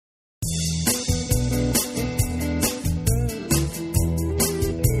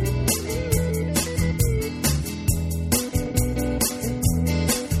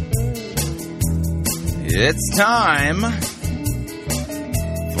It's time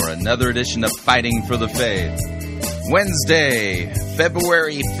for another edition of Fighting for the Faith. Wednesday,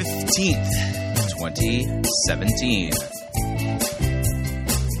 February 15th, 2017.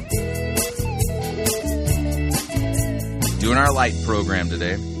 Doing our light program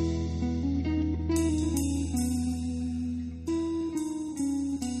today.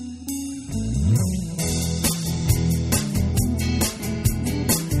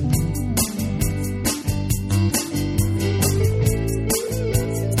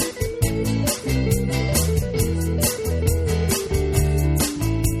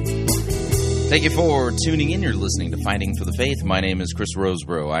 Thank you for tuning in. You're listening to Fighting for the Faith. My name is Chris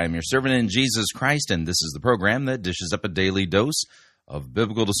Rosebrough. I am your servant in Jesus Christ, and this is the program that dishes up a daily dose of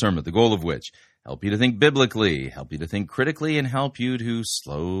biblical discernment, the goal of which help you to think biblically, help you to think critically, and help you to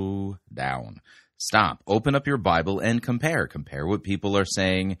slow down. Stop, open up your Bible, and compare. Compare what people are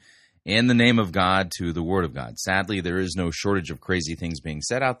saying in the name of God to the Word of God. Sadly, there is no shortage of crazy things being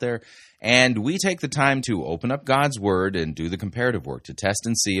said out there, and we take the time to open up God's Word and do the comparative work to test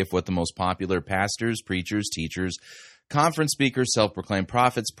and see if what the most popular pastors, preachers, teachers, conference speakers, self-proclaimed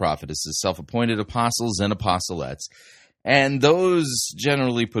prophets, prophetesses, self-appointed apostles, and apostolettes, and those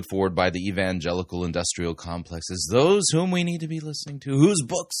generally put forward by the evangelical industrial complexes, those whom we need to be listening to, whose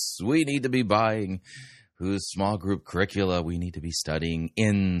books we need to be buying, whose small group curricula we need to be studying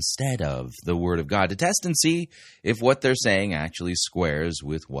instead of the Word of God, to test and see if what they're saying actually squares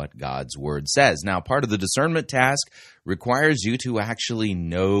with what God's Word says. Now, part of the discernment task requires you to actually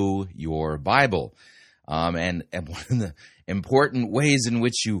know your Bible. And one of the important ways in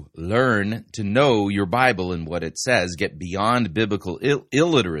which you learn to know your Bible and what it says, get beyond biblical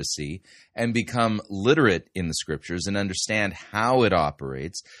illiteracy and become literate in the Scriptures and understand how it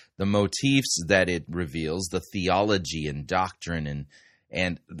operates, the motifs that it reveals, the theology and doctrine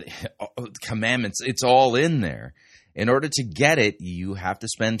and commandments, it's all in there. In order to get it, you have to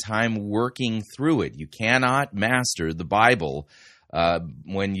spend time working through it. You cannot master the Bible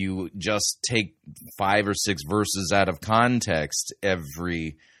when you just take 5 or 6 verses out of context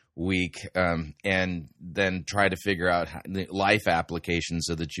every week and then try to figure out life applications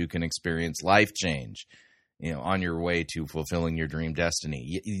so that you can experience life change, on your way to fulfilling your dream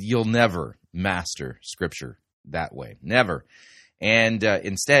destiny. You'll never master Scripture that way. Never. And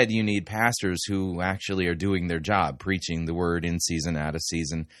instead, you need pastors who actually are doing their job, preaching the Word in season, out of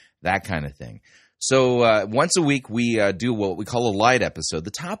season, that kind of thing. So once a week, we do what we call a light episode.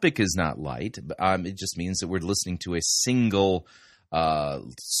 The topic is not light. It just means that we're listening to a single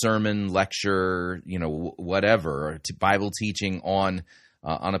sermon, lecture, whatever, or Bible teaching on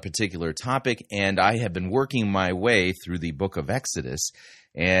a particular topic. And I have been working my way through the book of Exodus.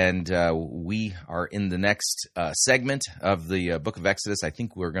 And we are in the next segment of the book of Exodus. I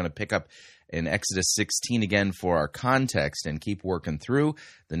think we're going to pick up in Exodus 16 again for our context and keep working through.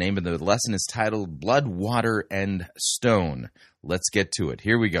 The name of the lesson is titled Blood, Water, and Stone. Let's get to it.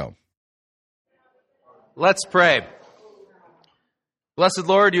 Here we go. Let's pray. Blessed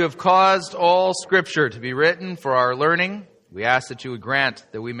Lord, you have caused all Scripture to be written for our learning. We ask that you would grant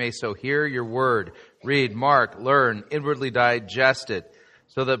that we may so hear your word, read, mark, learn, inwardly digest it,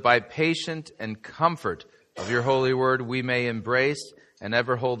 so that by patient and comfort of your holy word we may embrace and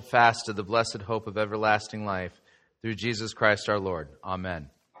ever hold fast to the blessed hope of everlasting life, through Jesus Christ our Lord. Amen.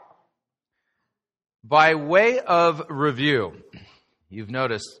 By way of review, you've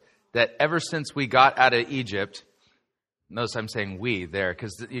noticed that ever since we got out of Egypt, notice I'm saying we there,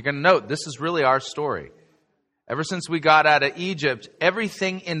 because you're going to note this is really our story. Ever since we got out of Egypt,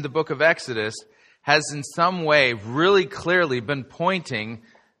 everything in the book of Exodus has in some way really clearly been pointing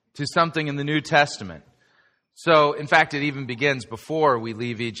to something in the New Testament. So, in fact, it even begins before we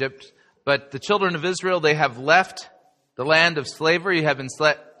leave Egypt. But the children of Israel, they have left the land of slavery, have been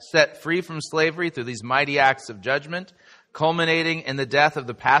set free from slavery through these mighty acts of judgment, culminating in the death of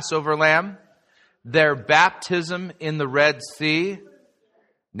the Passover lamb, their baptism in the Red Sea.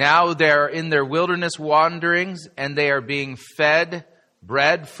 Now they're in their wilderness wanderings, and they are being fed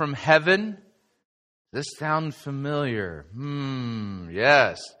bread from heaven. Does this sound familiar?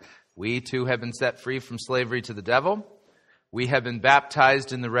 Yes. We too have been set free from slavery to the devil. We have been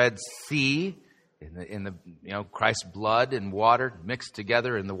baptized in the Red Sea, in the Christ's blood and water mixed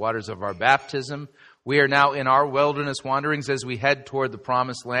together in the waters of our baptism. We are now in our wilderness wanderings as we head toward the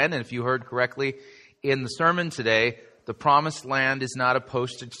Promised Land. And if you heard correctly in the sermon today, the Promised Land is not a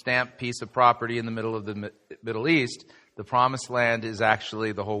postage stamp piece of property in the middle of the Middle East. The Promised Land is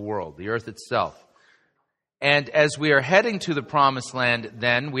actually the whole world, the earth itself. And as we are heading to the Promised Land,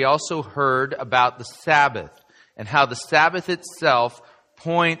 then, we also heard about the Sabbath and how the Sabbath itself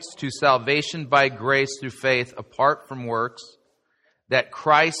points to salvation by grace through faith apart from works, that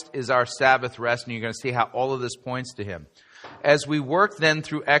Christ is our Sabbath rest, and you're going to see how all of this points to him. As we work then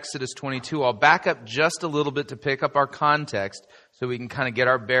through Exodus 22, I'll back up just a little bit to pick up our context so we can kind of get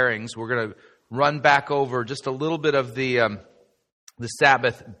our bearings. We're going to run back over just a little bit of the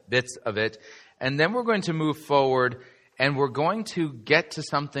Sabbath bits of it, and then we're going to move forward, and we're going to get to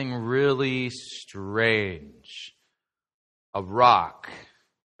something really strange. A rock,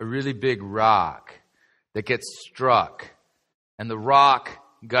 a really big rock that gets struck, and the rock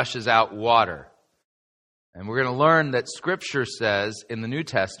gushes out water. And we're going to learn that Scripture says in the New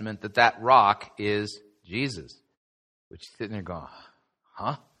Testament that that rock is Jesus. Which you're sitting there going,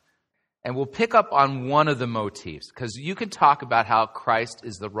 huh? And we'll pick up on one of the motifs, because you can talk about how Christ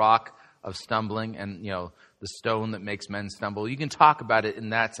is the rock of stumbling and, the stone that makes men stumble. You can talk about it in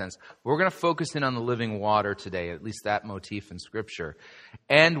that sense. We're going to focus in on the living water today, at least that motif in Scripture.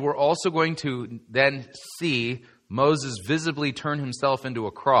 And we're also going to then see Moses visibly turn himself into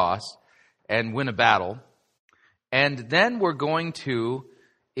a cross and win a battle. And then we're going to,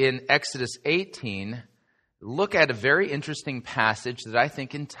 in Exodus 18, look at a very interesting passage that I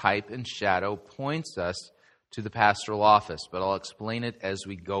think in type and shadow points us to the pastoral office, but I'll explain it as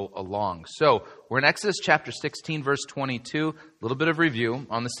we go along. So, we're in Exodus chapter 16, verse 22, a little bit of review.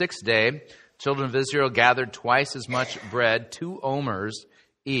 On the sixth day, children of Israel gathered twice as much bread, 2 omers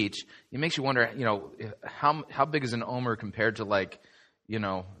each. It makes you wonder, how big is an omer compared to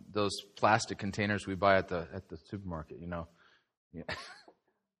those plastic containers we buy at the supermarket, Yeah.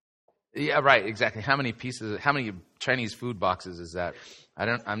 Yeah, right, exactly. How many Chinese food boxes is that?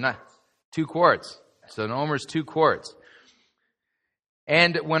 I'm not 2 quarts. So an omer is 2 quarts.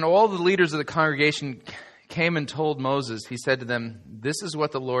 And when all the leaders of the congregation came and told Moses, he said to them, "This is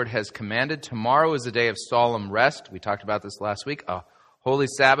what the Lord has commanded. Tomorrow is a day of solemn rest." We talked about this last week. A holy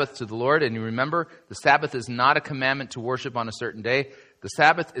Sabbath to the Lord. And you remember, the Sabbath is not a commandment to worship on a certain day. The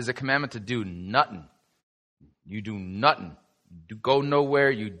Sabbath is a commandment to do nothing. You do nothing. You go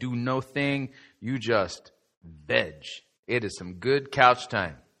nowhere. You do no thing. You just veg. It is some good couch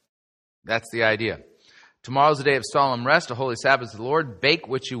time. That's the idea. Tomorrow's a day of solemn rest, a holy Sabbath to the Lord. Bake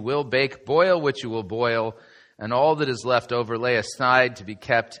what you will bake, boil what you will boil, and all that is left over lay aside to be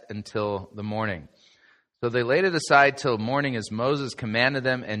kept until the morning. So they laid it aside till morning as Moses commanded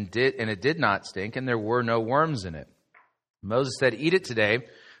them, and it did not stink, and there were no worms in it. Moses said, "Eat it today,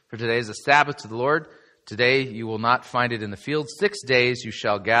 for today is a Sabbath to the Lord. Today you will not find it in the field. 6 days you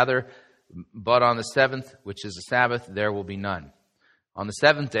shall gather, but on the 7th, which is a Sabbath, there will be none." On the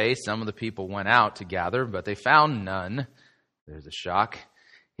 7th day, some of the people went out to gather, but they found none. There's a shock.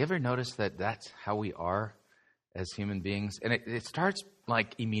 You ever notice that that's how we are as human beings? And it starts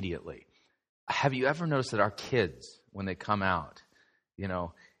immediately. Have you ever noticed that our kids, when they come out,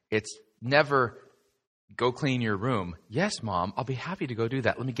 it's never, "Go clean your room." "Yes, Mom, I'll be happy to go do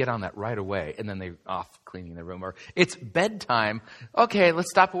that. Let me get on that right away." And then they're off cleaning their room. Or it's bedtime. "Okay,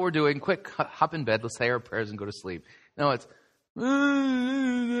 let's stop what we're doing. Quick, hop in bed. Let's say our prayers and go to sleep." No, it's, and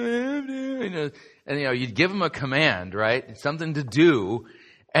you'd give them a command, right? Something to do.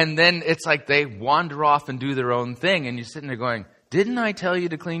 And then it's like they wander off and do their own thing. And you're sitting there going, "Didn't I tell you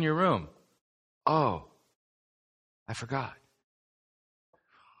to clean your room?" "Oh, I forgot."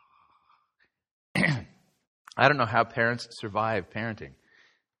 I don't know how parents survive parenting.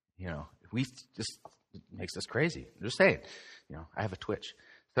 We just, it makes us crazy. I'm just saying, I have a twitch.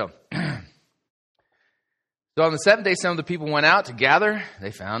 So on the 7th day, some of the people went out to gather.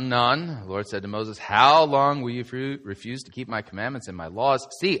 They found none. The Lord said to Moses, "How long will you refuse to keep my commandments and my laws?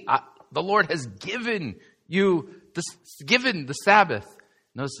 See, the Lord has given the Sabbath."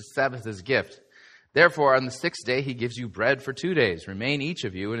 Notice the Sabbath is a gift. "Therefore, on the 6th day, he gives you bread for 2 days. Remain each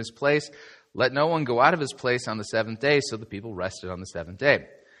of you in his place. Let no one go out of his place on the 7th day." So the people rested on the 7th day.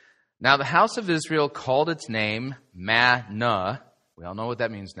 Now the house of Israel called its name manna. We all know what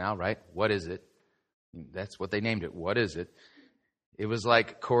that means now, right? What is it? That's what they named it. What is it? It was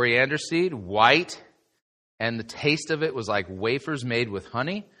like coriander seed, white, and the taste of it was like wafers made with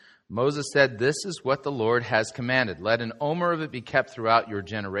honey. Moses said, "This is what the Lord has commanded. Let an omer of it be kept throughout your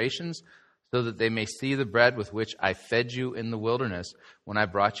generations, so that they may see the bread with which I fed you in the wilderness when I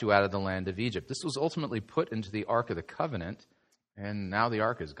brought you out of the land of Egypt." This was ultimately put into the Ark of the Covenant, and now the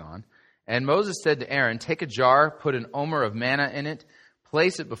Ark is gone. And Moses said to Aaron, "Take a jar, put an omer of manna in it,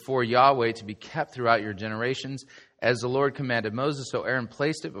 place it before Yahweh to be kept throughout your generations, as the Lord commanded Moses." So Aaron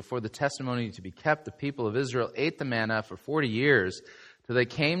placed it before the testimony to be kept. The people of Israel ate the manna for 40 years, till they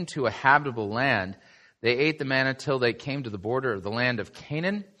came to a habitable land. They ate the manna till they came to the border of the land of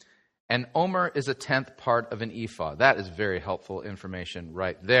Canaan. An omer is a 10th part of an ephah. That is very helpful information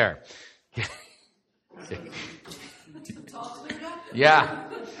right there. Yeah.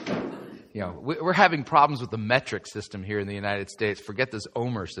 You know, we're having problems with the metric system here in the United States. Forget this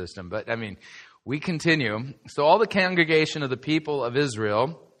omer system. But, I mean, we continue. So all the congregation of the people of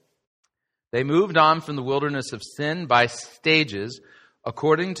Israel, they moved on from the wilderness of Sin by stages.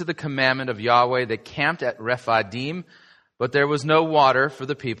 According to the commandment of Yahweh, they camped at Rephidim, but there was no water for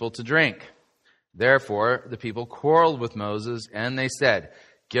the people to drink. Therefore, the people quarreled with Moses, and they said,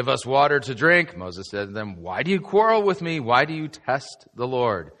 "Give us water to drink." Moses said to them, "Why do you quarrel with me? Why do you test the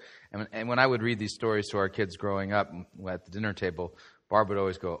Lord?" And when I would read these stories to our kids growing up at the dinner table, Barb would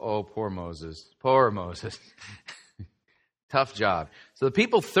always go, "Oh, poor Moses, poor Moses." Tough job. So the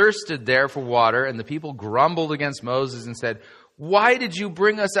people thirsted there for water, and the people grumbled against Moses and said, "Why did you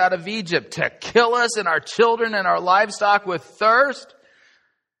bring us out of Egypt? To kill us and our children and our livestock with thirst?"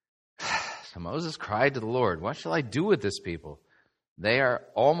 So Moses cried to the Lord, "What shall I do with this people? They are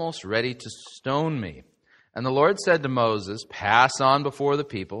almost ready to stone me." And the Lord said to Moses, "Pass on before the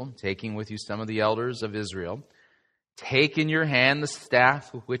people, taking with you some of the elders of Israel. Take in your hand the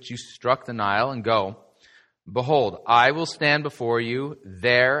staff with which you struck the Nile and go. Behold, I will stand before you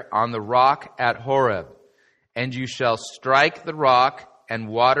there on the rock at Horeb. And you shall strike the rock, and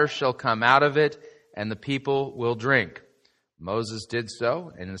water shall come out of it, and the people will drink." Moses did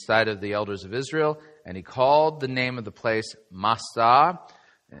so in the sight of the elders of Israel, and he called the name of the place Massah.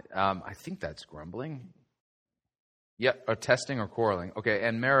 I think that's grumbling. Yeah, or testing or quarreling. Okay,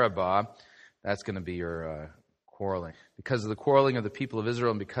 and Meribah, that's going to be your quarreling. Because of the quarreling of the people of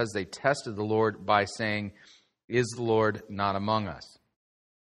Israel, and because they tested the Lord by saying, "Is the Lord not among us?"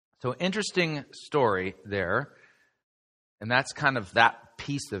 So interesting story there. And that's kind of that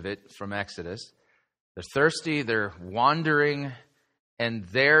piece of it from Exodus. They're thirsty, they're wandering, and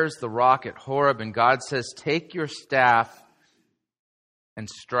there's the rock at Horeb. And God says, "Take your staff and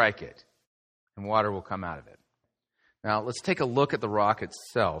strike it, and water will come out of it." Now, let's take a look at the rock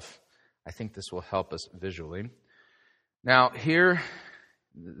itself. I think this will help us visually. Now, here,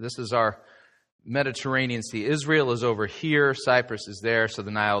 this is our Mediterranean Sea. Israel is over here. Cyprus is there. So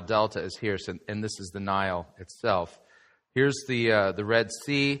the Nile Delta is here. And this is the Nile itself. Here's the Red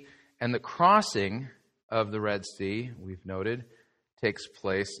Sea. And the crossing of the Red Sea, we've noted, takes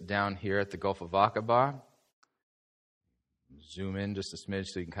place down here at the Gulf of Aqaba. Zoom in just a smidge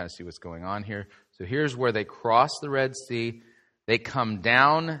so you can kind of see what's going on here. So here's where they cross the Red Sea. They come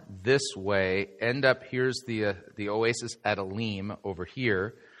down this way, end up, here's the oasis at Elim over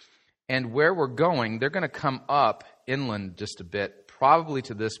here. And where we're going, they're going to come up inland just a bit, probably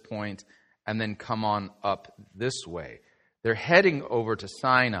to this point, and then come on up this way. They're heading over to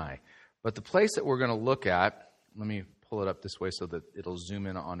Sinai. But the place that we're going to look at, let me pull it up this way so that it'll zoom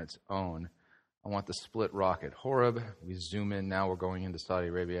in on its own. I want the split rock at Horeb. We zoom in. Now we're going into Saudi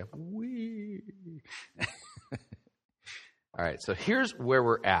Arabia. Whee! All right, so here's where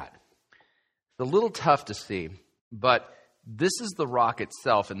we're at. It's a little tough to see, but this is the rock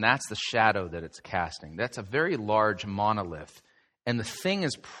itself, and that's the shadow that it's casting. That's a very large monolith, and the thing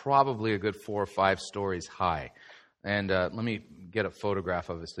is probably a good 4 or 5 stories high. And let me get a photograph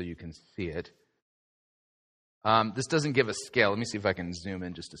of it so you can see it. This doesn't give a scale. Let me see if I can zoom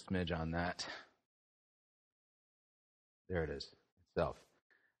in just a smidge on that. There it is, itself.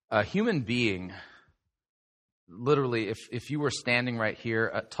 A human being, literally, if you were standing right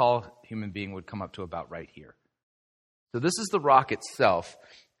here, a tall human being would come up to about right here. So this is the rock itself,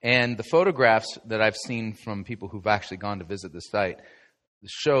 and the photographs that I've seen from people who've actually gone to visit the site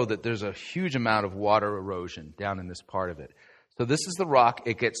show that there's a huge amount of water erosion down in this part of it. So this is the rock,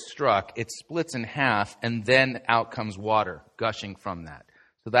 it gets struck, it splits in half, and then out comes water gushing from that.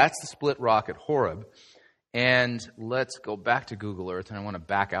 So that's the split rock at Horeb. And let's go back to Google Earth, and I want to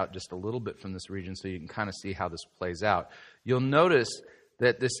back out just a little bit from this region so you can kind of see how this plays out. You'll notice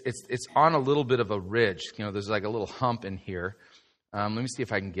that it's on a little bit of a ridge. You know, there's like a little hump in here. Let me see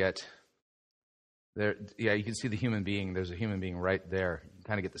if I can get there. Yeah, you can see the human being. There's a human being right there. You can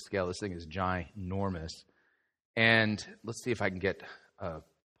kind of get the scale. This thing is ginormous. And let's see if I can get a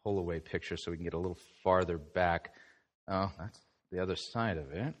pull-away picture so we can get a little farther back. Oh, that's the other side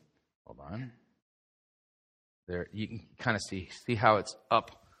of it. Hold on. There, you can kind of see how it's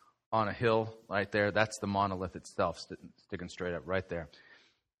up on a hill right there. That's the monolith itself, sticking straight up right there.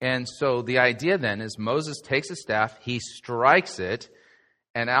 And so the idea then is Moses takes a staff, he strikes it,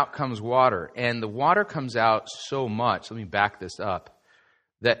 and out comes water. And the water comes out so much, let me back this up,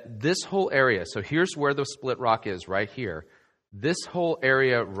 that this whole area, so here's where the split rock is, right here. This whole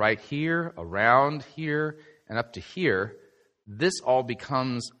area right here, around here, and up to here, this all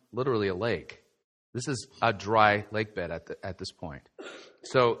becomes literally a lake. This is a dry lake bed at this point.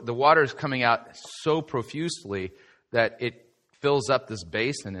 So the water is coming out so profusely that it fills up this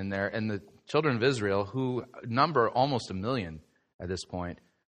basin in there, and the children of Israel, who number almost 1 million at this point,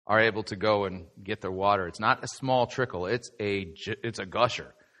 are able to go and get their water. It's not a small trickle. It's a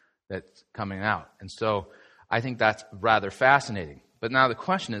gusher that's coming out. And so I think that's rather fascinating. But now the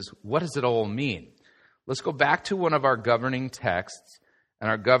question is, what does it all mean? Let's go back to one of our governing texts. And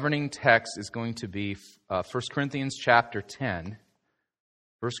our governing text is going to be 1 Corinthians chapter 10.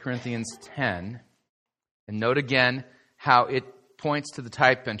 1 Corinthians 10. And note again how it points to the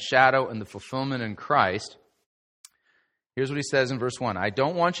type and shadow and the fulfillment in Christ. Here's what he says in verse 1. I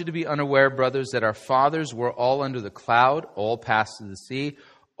don't want you to be unaware, brothers, that our fathers were all under the cloud, all passed through the sea,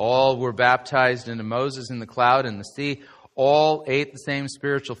 all were baptized into Moses in the cloud and the sea, all ate the same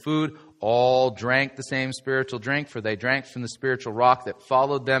spiritual food, all drank the same spiritual drink, for they drank from the spiritual rock that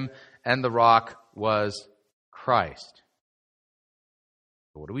followed them, and the rock was Christ.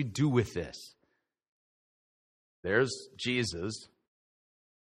 What do we do with this? There's Jesus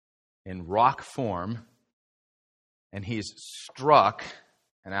in rock form, and he's struck,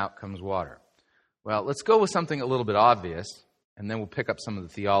 and out comes water. Well, let's go with something a little bit obvious, and then we'll pick up some of the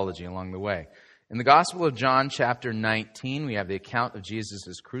theology along the way. In the Gospel of John, chapter 19, we have the account of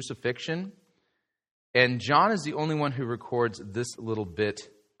Jesus' crucifixion. And John is the only one who records this little bit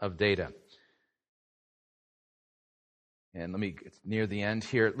of data. And it's near the end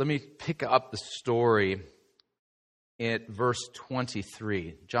here. Let me pick up the story at verse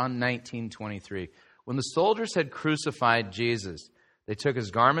 23. John 19:23. When the soldiers had crucified Jesus, they took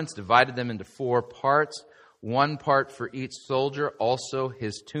his garments, divided them into 4 parts, 1 part for each soldier, also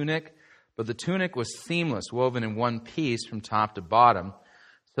his tunic. But the tunic was seamless, woven in one piece from top to bottom.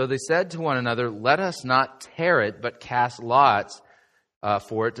 So they said to one another, let us not tear it, but cast lots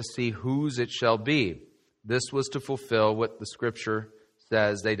for it to see whose it shall be. This was to fulfill what the scripture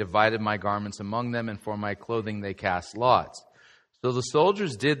says, they divided my garments among them, and for my clothing they cast lots. So the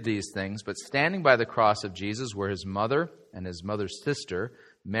soldiers did these things, but standing by the cross of Jesus were his mother and his mother's sister,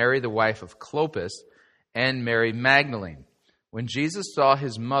 Mary the wife of Clopas, and Mary Magdalene. When Jesus saw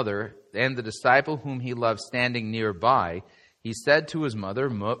his mother and the disciple whom he loved standing nearby, he said to his mother,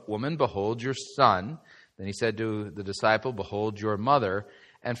 Woman, behold your son. Then he said to the disciple, Behold your mother.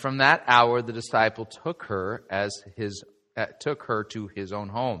 And from that hour the disciple took her to his own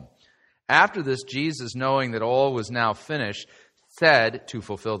home. After this, Jesus, knowing that all was now finished, said, to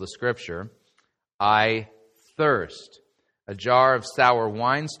fulfill the scripture, I thirst. A jar of sour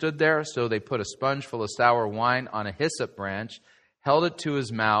wine stood there, so they put a sponge full of sour wine on a hyssop branch, held it to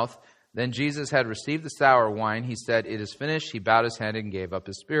his mouth. Then Jesus had received the sour wine. He said, It is finished. He bowed his head and gave up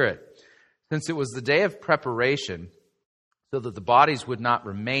his spirit. Since it was the day of preparation, so that the bodies would not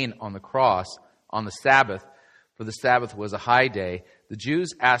remain on the cross on the Sabbath, for the Sabbath was a high day, the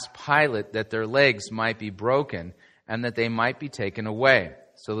Jews asked Pilate that their legs might be broken and that they might be taken away.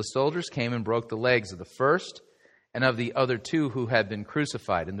 So the soldiers came and broke the legs of the first and of the other 2 who had been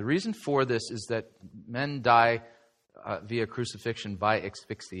crucified. And the reason for this is that men die via crucifixion by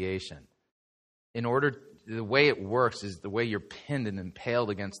asphyxiation. The way it works is the way you're pinned and impaled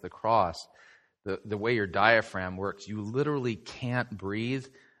against the cross, the way your diaphragm works. You literally can't breathe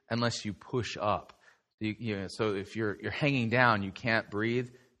unless you push up. So if you're hanging down, you can't breathe.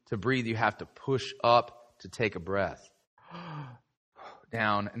 To breathe, you have to push up to take a breath.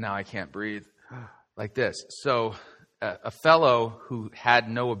 Down, and now I can't breathe. Like this. So a fellow who had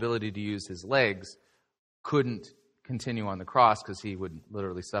no ability to use his legs couldn't continue on the cross because he would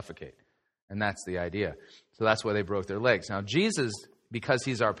literally suffocate. And that's the idea. So that's why they broke their legs. Now Jesus, because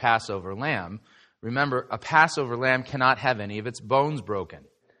he's our Passover lamb, remember, a Passover lamb cannot have any of its bones broken.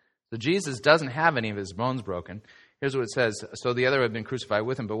 So Jesus doesn't have any of his bones broken. Here's what it says. So the other had been crucified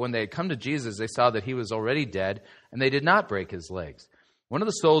with him, but when they had come to Jesus, they saw that he was already dead, and they did not break his legs. One of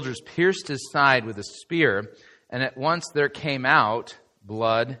the soldiers pierced his side with a spear, and at once there came out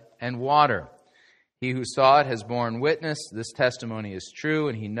blood and water. He who saw it has borne witness. This testimony is true,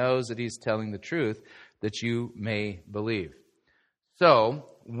 and he knows that he's telling the truth, that you may believe. So,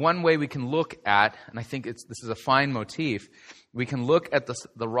 one way we can look at, and I think this is a fine motif, we can look at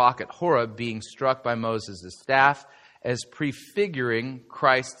the rock at Horeb being struck by Moses' staff as prefiguring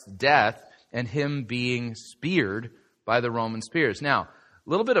Christ's death and him being speared by the Roman spears. Now, a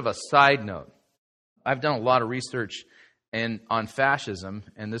little bit of a side note. I've done a lot of research on fascism,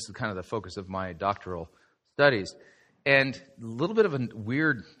 and this is kind of the focus of my doctoral studies. And a little bit of a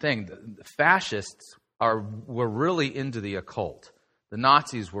weird thing. The fascists were really into the occult. the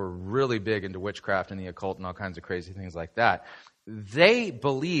Nazis were really big into witchcraft and the occult and all kinds of crazy things like that. They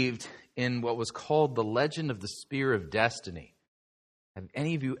believed in what was called the legend of the Spear of Destiny. Have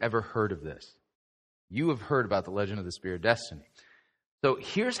any of you ever heard of this? You have heard about the legend of the Spear of Destiny. So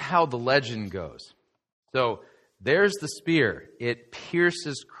here's how the legend goes. So there's the spear. It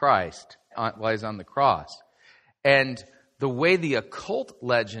pierces Christ while he's on the cross. And the way the occult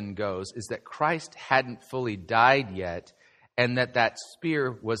legend goes is that Christ hadn't fully died yet, and that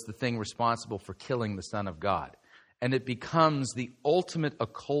spear was the thing responsible for killing the Son of God. And it becomes the ultimate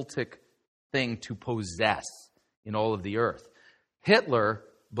occultic thing to possess in all of the earth. Hitler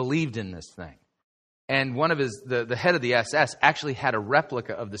believed in this thing. And one of the head of the SS actually had a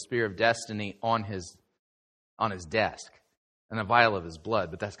replica of the Spear of Destiny on his desk and a vial of his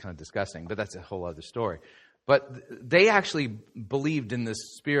blood, but that's kind of disgusting, but that's a whole other story. But they actually believed in this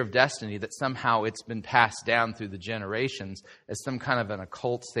Spear of Destiny, that somehow it's been passed down through the generations as some kind of an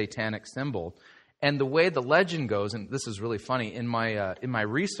occult satanic symbol. And the way the legend goes, and this is really funny, in my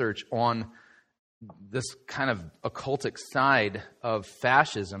research on this kind of occultic side of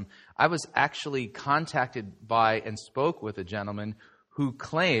fascism, I was actually contacted by and spoke with a gentleman who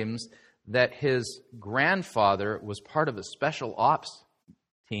claims that his grandfather was part of a special ops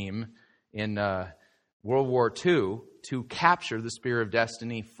team in World War II to capture the Spear of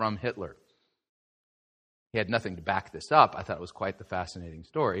Destiny from Hitler. He had nothing to back this up. I thought it was quite the fascinating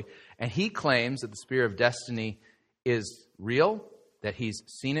story. And he claims that the Spear of Destiny is real, that he's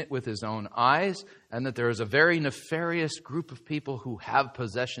seen it with his own eyes, and that there is a very nefarious group of people who have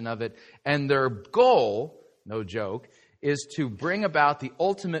possession of it. And their goal, no joke, is to bring about the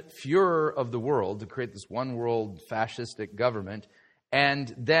ultimate Führer of the world, to create this one world fascistic government.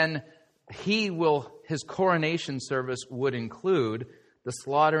 And then his coronation service would include the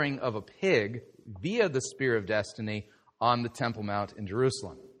slaughtering of a pig via the Spear of Destiny on the Temple Mount in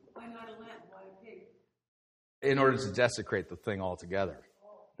Jerusalem. Why not a lamb? Why a pig? In order to desecrate the thing altogether.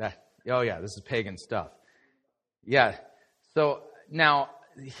 This is pagan stuff. Yeah. So now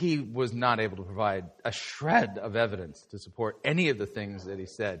he was not able to provide a shred of evidence to support any of the things that he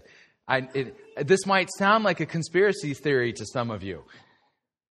said. This might sound like a conspiracy theory to some of you.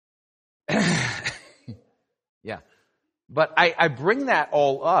 Yeah. But I bring that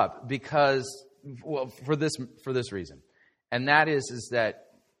all up because, for this reason. And that is that,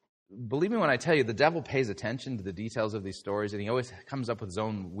 believe me when I tell you, the devil pays attention to the details of these stories, and he always comes up with his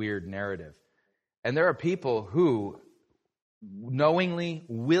own weird narrative. And there are people who knowingly,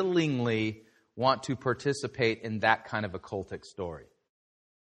 willingly want to participate in that kind of occultic story.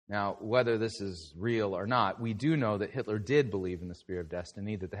 Now, whether this is real or not, we do know that Hitler did believe in the Spear of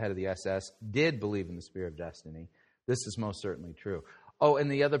Destiny, that the head of the SS did believe in the Spear of Destiny. This is most certainly true. Oh,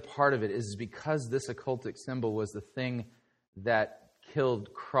 and the other part of it is because this occultic symbol was the thing that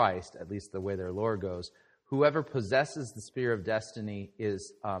killed Christ, at least the way their lore goes, whoever possesses the Spear of Destiny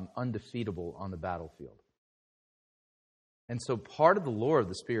is undefeatable on the battlefield. And so part of the lore of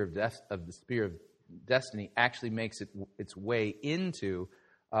the Spear of Destiny actually makes its way into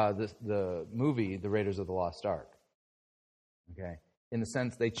the movie, The Raiders of the Lost Ark. Okay, in the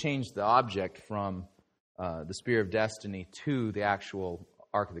sense they changed the object from the Spear of Destiny to the actual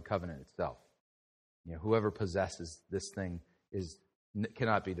Ark of the Covenant itself. Whoever possesses this thing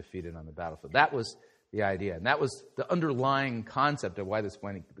cannot be defeated on the battlefield. That was the idea, and that was the underlying concept of why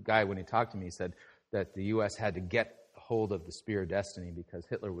the guy, when he talked to me, said that the U.S. had to get hold of the Spear of Destiny because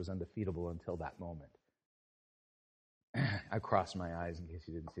Hitler was undefeatable until that moment. I crossed my eyes in case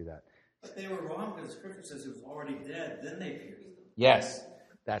you didn't see that. But they were wrong because the scripture says he was already dead. Then they pierced him. Yes,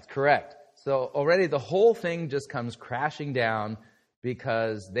 that's correct. So already the whole thing just comes crashing down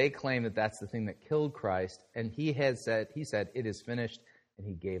because they claim that that's the thing that killed Christ. And he said, it is finished, and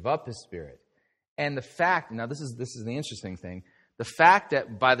he gave up his spirit. And the fact, now this is the interesting thing, the fact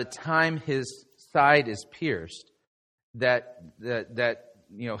that by the time his side is pierced, that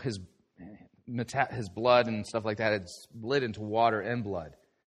his blood and stuff like that had split into water and blood.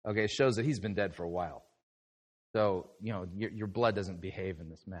 Okay, it shows that he's been dead for a while. So, your blood doesn't behave in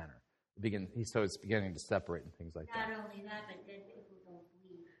this manner. So it's beginning to separate and things like that. Not only that, but dead people don't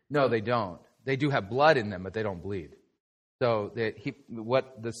bleed. No, they don't. They do have blood in them, but they don't bleed. So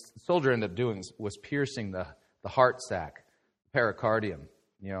what the soldier ended up doing was piercing the heart sac, pericardium,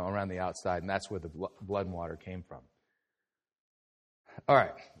 around the outside, and that's where the blood and water came from. All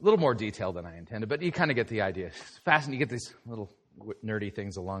right, a little more detail than I intended, but you kind of get the idea. It's fascinating. You get these little nerdy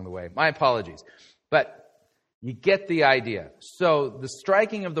things along the way. My apologies. But you get the idea. So the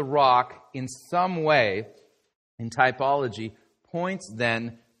striking of the rock in some way, in typology, points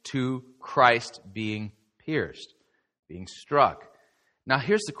then to Christ being pierced, being struck. Now,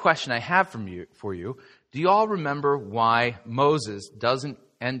 here's the question I have for you. Do you all remember why Moses doesn't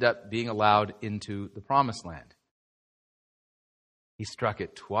end up being allowed into the Promised Land? He struck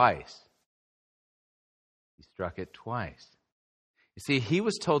it twice. He struck it twice. You see, he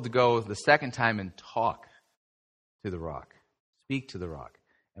was told to go the second time and talk to the rock, speak to the rock.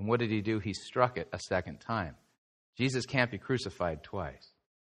 And what did he do? He struck it a second time. Jesus can't be crucified twice.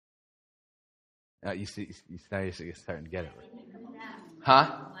 Now, you see, now you're starting to get it.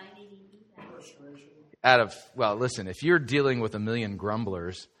 Huh? Listen, if you're dealing with 1 million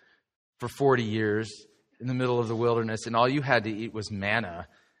grumblers for 40 years in the middle of the wilderness and all you had to eat was manna,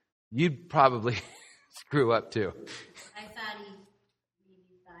 you'd probably screw up too. I thought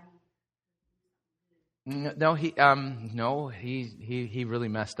he he really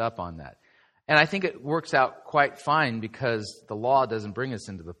messed up on that. And I think it works out quite fine because the law doesn't bring us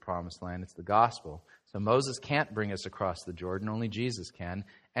into the Promised Land. It's the gospel. So Moses can't bring us across the Jordan. Only Jesus can.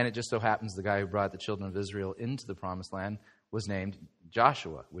 And it just so happens the guy who brought the children of Israel into the Promised Land was named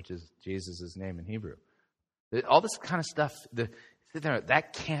Joshua, which is Jesus' name in Hebrew. All this kind of stuff,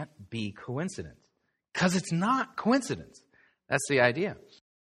 that can't be coincidence. Because it's not coincidence. That's the idea.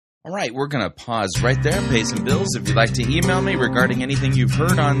 All right, we're going to pause right there, pay some bills. If you'd like to email me regarding anything you've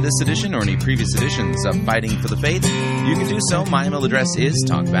heard on this edition or any previous editions of Fighting for the Faith, you can do so. My email address is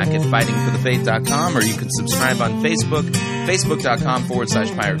talkback@fightingforthefaith.com, or you can subscribe on Facebook,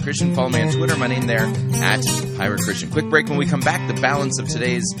 facebook.com/Pirate Christian. Follow me on Twitter, my name there, @Pirate Christian. Quick break. When we come back, the balance of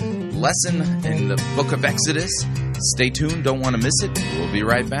today's lesson in the book of Exodus. Stay tuned, don't want to miss it. We'll be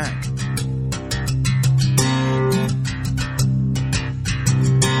right back.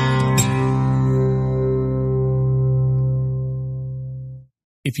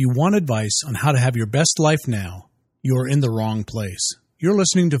 If you want advice on how to have your best life now, you're in the wrong place. You're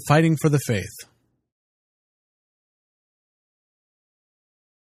listening to Fighting for the Faith.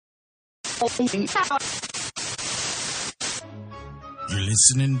 You're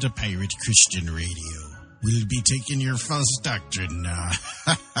listening to Pirate Christian Radio. We'll be taking your false doctrine now.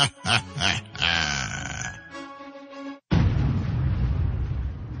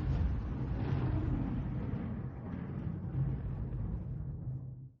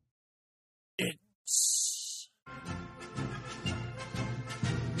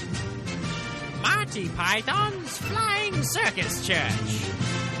 Monty Python's Flying Circus Church.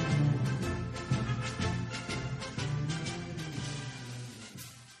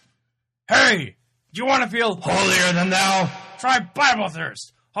 Hey, do you want to feel holier than thou? Try Bible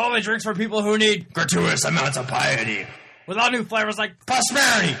Thirst. Holy drinks for people who need gratuitous amounts of piety. With all new flavors like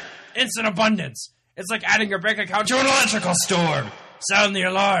prosperity, instant abundance. It's like adding your bank account to an electrical storm. Sound the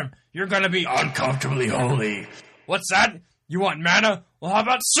alarm. You're going to be uncomfortably holy. What's that? You want manna? Well, how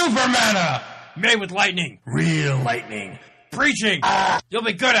about super manna? Made with lightning. Real lightning. Preaching. You'll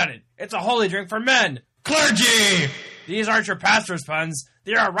be good at it. It's a holy drink for men. Clergy. These aren't your pastor's puns.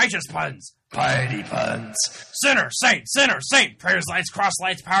 They are righteous puns. Piety puns. Sinner, saint. Prayers lights, cross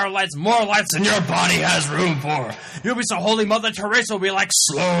lights, power lights, more lights than your body has room for. You'll be so holy, Mother Teresa will be like,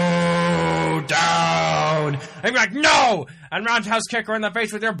 slow down. And you'll be like, no! And roundhouse kick her in the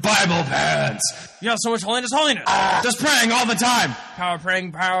face with your Bible pants. You have so much holiness. Just praying all the time. Power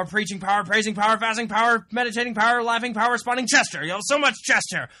praying, power preaching, power praising, power fasting, power meditating, power laughing, power responding, chest hair. You have so much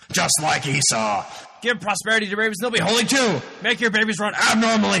chest hair. Just like Esau. Give prosperity to babies, they'll be holy too. Make your babies run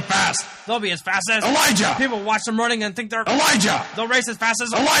abnormally fast. They'll be as fast as Elijah. People watch them running and think they're Elijah. They'll race as fast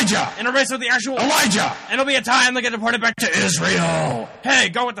as Elijah. In a race with the actual Elijah. And it'll be a time they get deported back to Israel. Hey,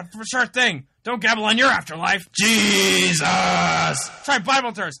 go with the sure thing. Don't gabble on your afterlife. Jesus. Try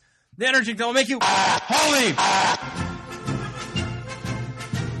Bible Thirst. The energy that will make you holy.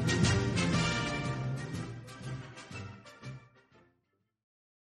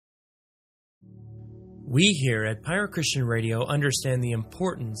 We here at Pirate Christian Radio understand the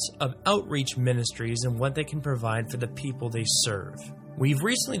importance of outreach ministries and what they can provide for the people they serve. We've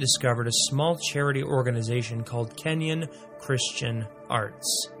recently discovered a small charity organization called Kenyan Christian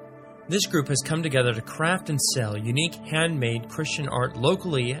Arts. This group has come together to craft and sell unique handmade Christian art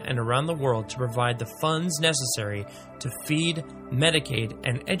locally and around the world to provide the funds necessary to feed, medicate,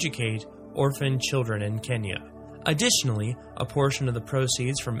 and educate orphan children in Kenya. Additionally, a portion of the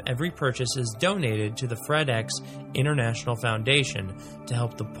proceeds from every purchase is donated to the Fred X International Foundation to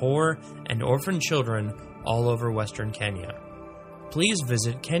help the poor and orphan children all over Western Kenya. Please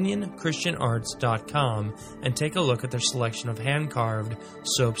visit KenyanChristianArts.com and take a look at their selection of hand-carved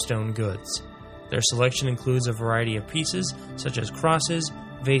soapstone goods. Their selection includes a variety of pieces such as crosses,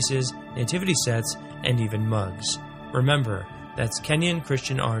 vases, nativity sets, and even mugs. Remember, that's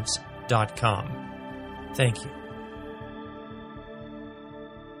KenyanChristianArts.com. Thank you.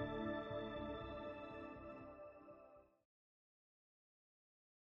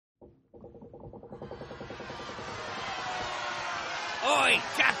 Oi,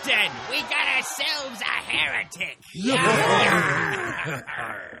 Captain, we got ourselves a heretic.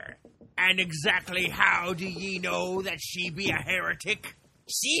 And exactly how do ye know that she be a heretic?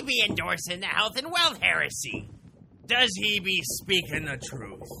 She be endorsing the health and wealth heresy. Does he be speaking the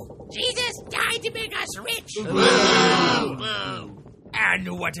truth? Jesus died to make us rich.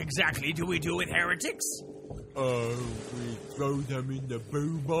 And what exactly do we do with heretics? We throw them in the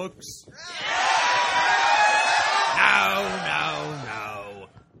boombox. No.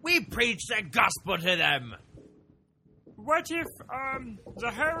 We preach the gospel to them. What if,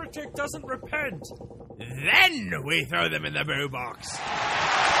 the heretic doesn't repent? Then we throw them in the boo box.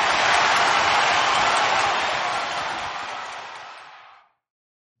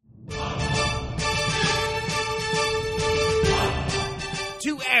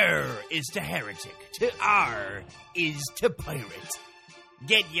 To err is to heretic. To R is to pirate.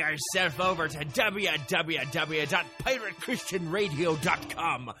 Get yourself over to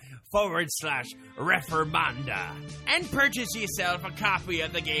www.piratechristianradio.com/Reformanda and purchase yourself a copy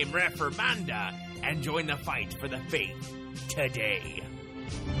of the game Reformanda and join the fight for the faith today.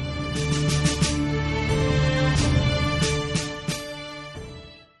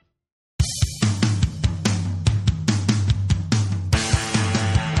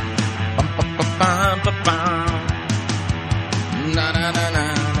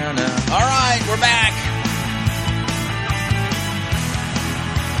 All right, we're back.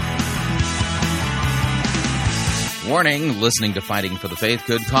 Warning, listening to Fighting for the Faith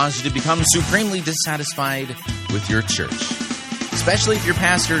could cause you to become supremely dissatisfied with your church. Especially if your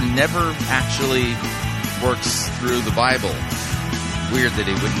pastor never actually works through the Bible. Weird that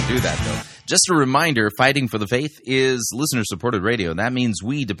he wouldn't do that, though. Just a reminder, Fighting for the Faith is listener-supported radio. That means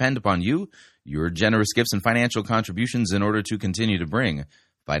we depend upon you, your generous gifts and financial contributions in order to continue to bring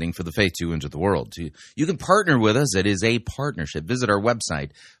Fighting for the Faith to into the world. You can partner with us. It is a partnership. Visit our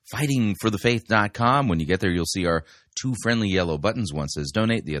website, fightingforthefaith.com. When you get there, you'll see our two friendly yellow buttons. One says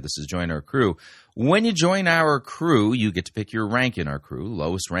donate, the other says join our crew. When you join our crew, you get to pick your rank in our crew.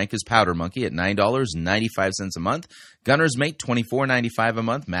 Lowest rank is Powder Monkey at $9.95 a month. Gunner's Mate, $24.95 a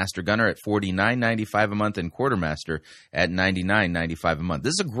month. Master Gunner at $49.95 a month. And Quartermaster at $99.95 a month.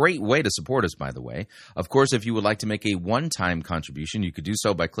 This is a great way to support us, by the way. Of course, if you would like to make a one-time contribution, you could do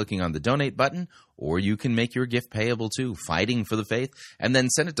so by clicking on the donate button, or you can make your gift payable to Fighting for the Faith, and then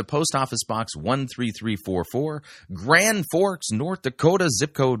send it to Post Office Box 13344, Grand Forks, North Dakota,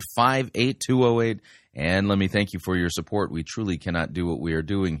 zip code 58208. And let me thank you for your support. We truly cannot do what we are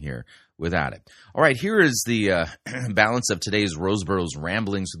doing here without it. All right, here is the balance of today's Rosebrough's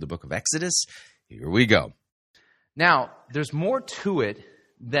ramblings through the book of Exodus. Here we go. Now, there's more to it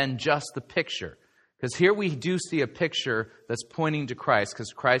than just the picture. Because here we do see a picture that's pointing to Christ,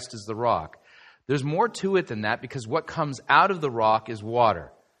 because Christ is the rock. There's more to it than that, because what comes out of the rock is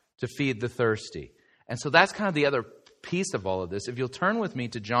water to feed the thirsty. And so that's kind of the other piece of all of this. If you'll turn with me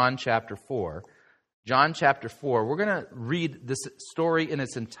to John chapter 4. John chapter 4, we're going to read this story in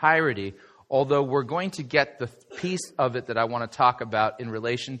its entirety, although we're going to get the piece of it that I want to talk about in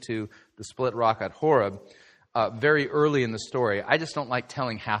relation to the split rock at Horeb very early in the story. I just don't like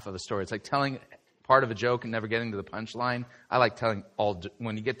telling half of a story. It's like telling part of a joke and never getting to the punchline. I like telling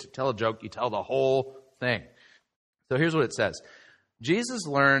when you get to tell a joke, you tell the whole thing. So here's what it says. Jesus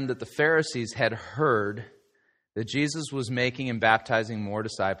learned that the Pharisees had heard that Jesus was making and baptizing more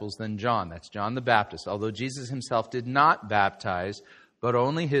disciples than John. That's John the Baptist, although Jesus himself did not baptize, but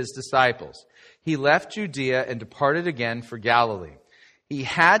only his disciples. He left Judea and departed again for Galilee. He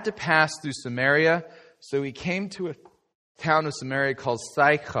had to pass through Samaria, so he came to a town of Samaria called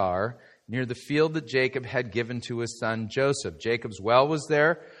Sychar, near the field that Jacob had given to his son Joseph. Jacob's well was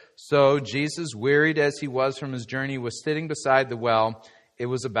there, so Jesus, wearied as he was from his journey, was sitting beside the well. It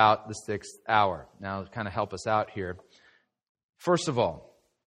was about the 6th hour. Now, to kind of help us out here. First of all,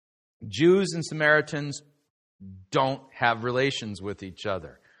 Jews and Samaritans don't have relations with each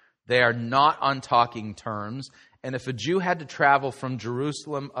other. They are not on talking terms. And if a Jew had to travel from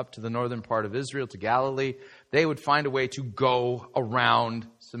Jerusalem up to the northern part of Israel to Galilee, they would find a way to go around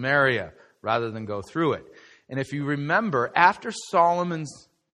Samaria rather than go through it. And if you remember, after Solomon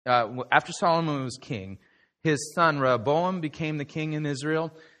was king, his son Rehoboam became the king in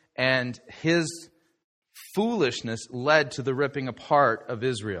Israel, and his foolishness led to the ripping apart of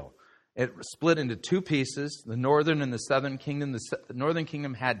Israel. It split into two pieces, the northern and the southern kingdom. The northern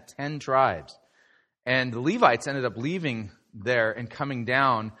kingdom had 10 tribes, and the Levites ended up leaving there and coming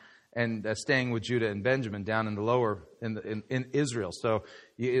down and staying with Judah and Benjamin down in the lower in Israel. So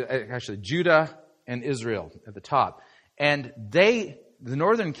actually, Judah and Israel at the top, and they the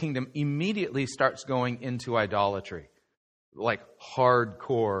northern kingdom immediately starts going into idolatry, like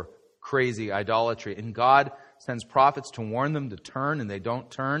hardcore, crazy idolatry. And God sends prophets to warn them to turn, and they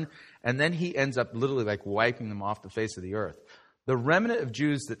don't turn. And then he ends up literally like wiping them off the face of the earth. The remnant of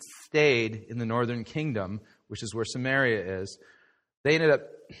Jews that stayed in the northern kingdom, which is where Samaria is, they ended up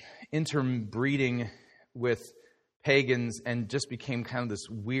interbreeding with pagans and just became kind of this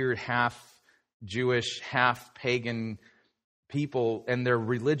weird half-Jewish, half-pagan people, and their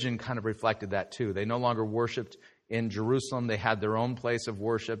religion kind of reflected that too. They no longer worshipped in Jerusalem. They had their own place of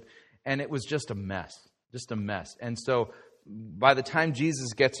worship, and it was just a mess. And so by the time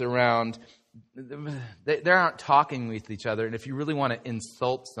Jesus gets around, they aren't talking with each other. And if you really want to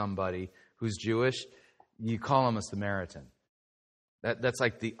insult somebody who's Jewish, you call him a Samaritan. That's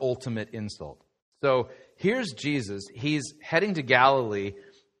like the ultimate insult. So here's Jesus. He's heading to Galilee,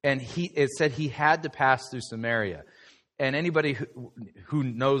 and it said he had to pass through Samaria. And anybody who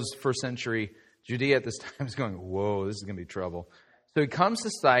knows first century Judea at this time is going, whoa, this is going to be trouble. So he comes to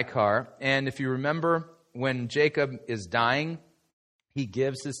Sychar, and if you remember, when Jacob is dying, he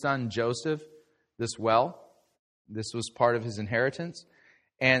gives his son Joseph this well. This was part of his inheritance.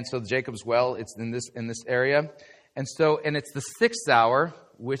 And so Jacob's well, it's in this area. And it's the 6th hour,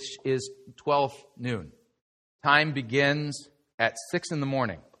 which is 12 noon. Time begins at 6 in the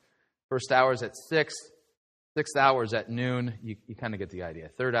morning. First hour is at 6. 6 hours at noon. You kind of get the idea.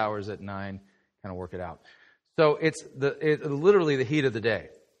 Third hour is at 9. Kind of work it out. So it's literally the heat of the day.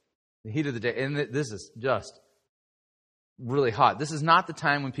 The heat of the day. And this is just really hot. This is not the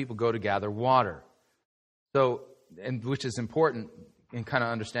time when people go to gather water. So, and which is important in kind of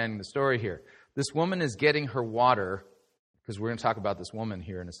understanding the story here. This woman is getting her water, because we're going to talk about this woman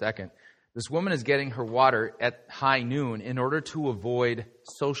here in a second. This woman is getting her water at high noon in order to avoid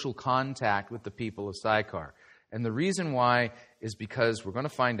social contact with the people of Sychar. And the reason why is because we're going to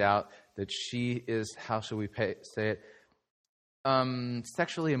find out that she is, how shall we say it,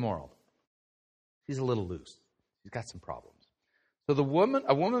 sexually immoral. She's a little loose. She's got some problems. So a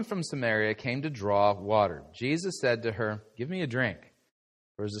woman from Samaria came to draw water. Jesus said to her, "Give me a drink."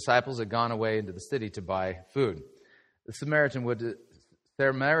 For his disciples had gone away into the city to buy food. The Samaritan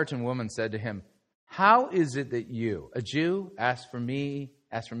woman said to him, "How is it that you, a Jew, ask for me,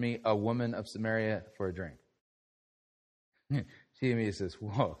 a woman of Samaria, for a drink?" She immediately says,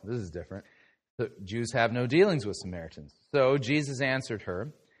 "Whoa, this is different. The Jews have no dealings with Samaritans." So Jesus answered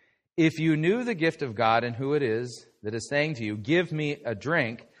her, "If you knew the gift of God and who it is that is saying to you, 'Give me a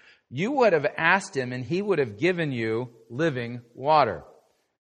drink,' you would have asked him, and he would have given you living water."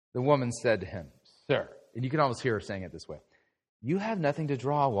 The woman said to him, "Sir," and you can almost hear her saying it this way, "you have nothing to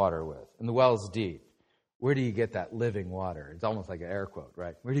draw water with, and the well is deep. Where do you get that living water?" It's almost like an air quote,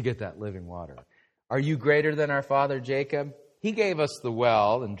 right? "Where do you get that living water? Are you greater than our father Jacob? He gave us the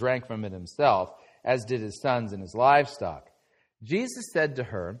well and drank from it himself, as did his sons and his livestock." Jesus said to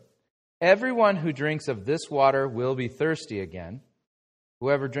her, "Everyone who drinks of this water will be thirsty again.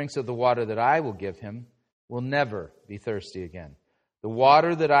 Whoever drinks of the water that I will give him will never be thirsty again. The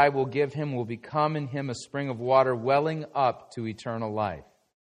water that I will give him will become in him a spring of water welling up to eternal life."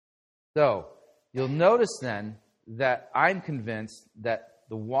 So, you'll notice then that I'm convinced that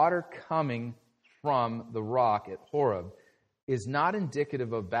the water coming from the rock at Horeb is not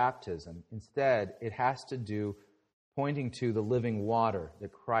indicative of baptism. Instead, it has to do pointing to the living water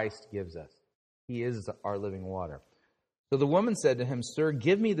that Christ gives us. He is our living water. So the woman said to him, "Sir,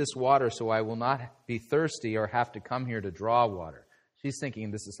 give me this water so I will not be thirsty or have to come here to draw water." She's thinking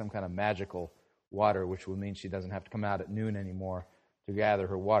this is some kind of magical water, which would mean she doesn't have to come out at noon anymore to gather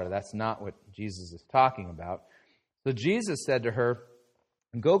her water. That's not what Jesus is talking about. So Jesus said to her,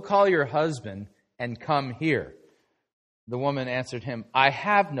 "Go call your husband and come here." The woman answered him, "I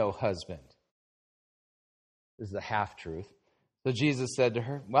have no husband." This is a half-truth. So Jesus said to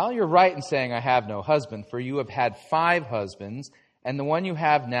her, "Well, you're right in saying I have no husband, for you have had 5 husbands, and the one you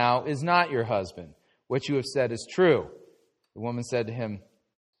have now is not your husband. What you have said is true." The woman said to him,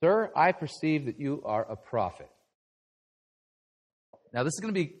 "Sir, I perceive that you are a prophet." Now, this is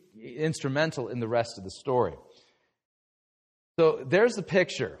going to be instrumental in the rest of the story. So there's the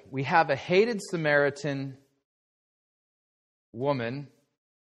picture. We have a hated Samaritan woman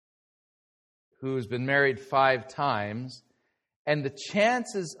who's been married 5 times, and the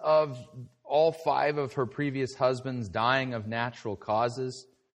chances of all 5 of her previous husbands dying of natural causes,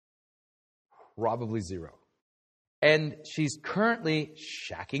 probably 0. And she's currently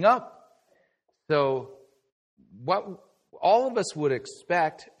shacking up. So what all of us would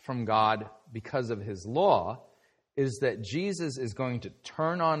expect from God because of his law is that Jesus is going to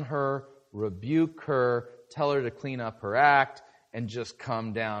turn on her, rebuke her, tell her to clean up her act, and just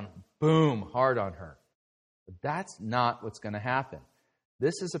come down, boom, hard on her. But that's not what's going to happen.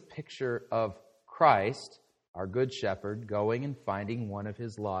 This is a picture of Christ, our good shepherd, going and finding one of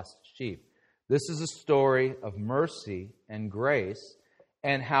his lost sheep. This is a story of mercy and grace,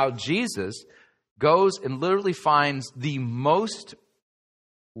 and how Jesus goes and literally finds the most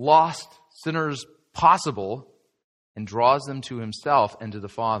lost sinners possible and draws them to himself and to the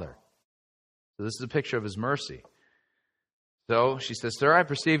Father. So this is a picture of his mercy. So she says, "Sir, I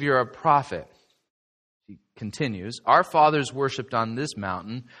perceive you're a prophet." She continues, "Our fathers worshipped on this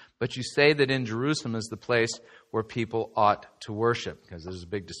mountain, but you say that in Jerusalem is the place where people ought to worship," because there's a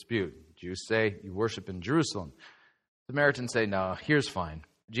big dispute. Jews say you worship in Jerusalem. Samaritans say, no, here's fine.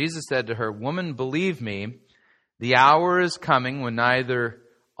 Jesus said to her, "Woman, believe me, the hour is coming when neither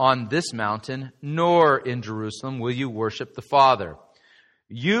on this mountain nor in Jerusalem will you worship the Father.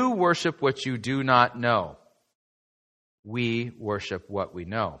 You worship what you do not know. We worship what we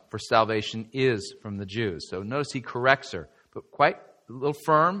know, for salvation is from the Jews." So notice he corrects her, but quite a little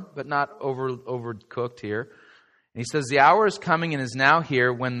firm, but not overcooked here. And he says, "The hour is coming and is now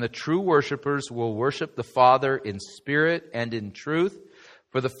here when the true worshipers will worship the Father in spirit and in truth,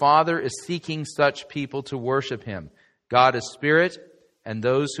 for the Father is seeking such people to worship him. God is spirit, and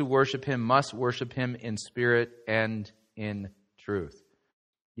those who worship him must worship him in spirit and in truth."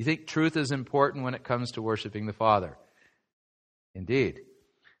 You think truth is important when it comes to worshiping the Father? Indeed.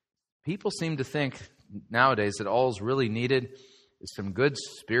 People seem to think nowadays that all is really needed is some good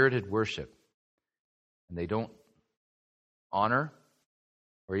spirited worship. And they don't honor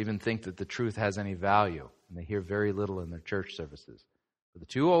or even think that the truth has any value. And they hear very little in their church services. But the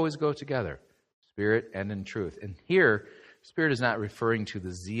two always go together, spirit and in truth. And here, spirit is not referring to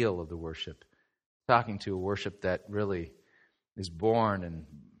the zeal of the worship. It's talking to a worship that really is born and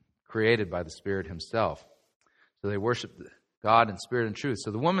created by the Spirit himself. So they worship God in spirit and truth.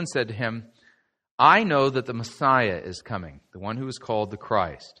 So the woman said to him, "I know that the Messiah is coming, the one who is called the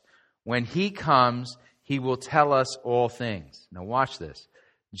Christ. When he comes, he will tell us all things." Now watch this.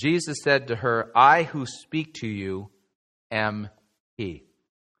 Jesus said to her, "I who speak to you am he."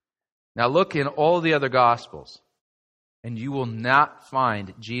 Now look in all the other Gospels, and you will not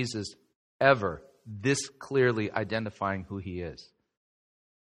find Jesus ever this clearly identifying who he is.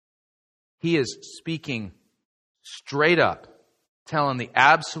 He is speaking straight up, telling the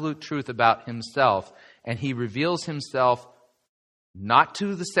absolute truth about himself, and he reveals himself not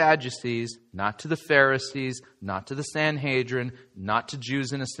to the Sadducees, not to the Pharisees, not to the Sanhedrin, not to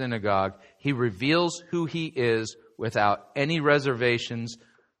Jews in a synagogue. He reveals who he is without any reservations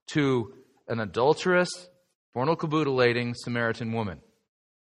to an adulterous, fornicabuttulating Samaritan woman.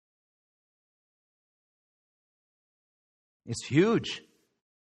 It's huge.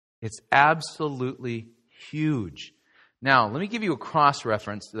 It's absolutely huge. Now, let me give you a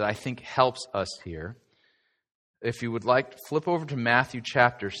cross-reference that I think helps us here. If you would like, flip over to Matthew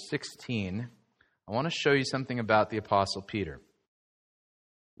chapter 16. I want to show you something about the Apostle Peter.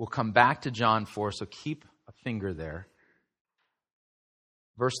 We'll come back to John 4, so keep a finger there.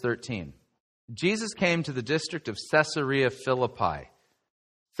 Verse 13. Jesus came to the district of Caesarea Philippi.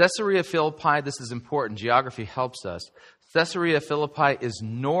 Caesarea Philippi, this is important. Geography helps us. Caesarea Philippi is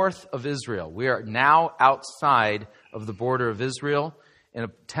north of Israel. We are now outside of the border of Israel in a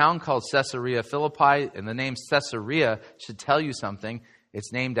town called Caesarea Philippi, and the name Caesarea should tell you something.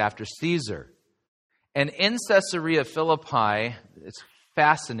 It's named after Caesar. And in Caesarea Philippi, it's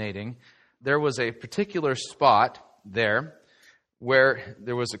fascinating, there was a particular spot there where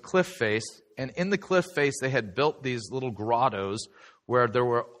there was a cliff face, and in the cliff face they had built these little grottos where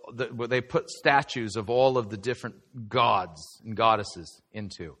where they put statues of all of the different gods and goddesses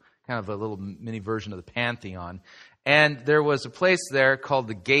into, kind of a little mini version of the pantheon. And there was a place there called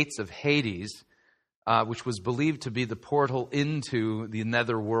the Gates of Hades, which was believed to be the portal into the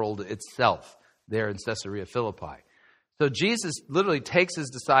netherworld itself, there in Caesarea Philippi. So Jesus literally takes his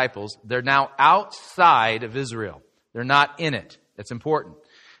disciples. They're now outside of Israel. They're not in it. That's important.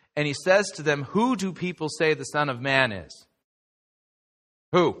 And he says to them, "Who do people say the Son of Man is?"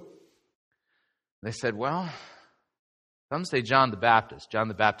 Who? They said, "Well, some say John the Baptist." John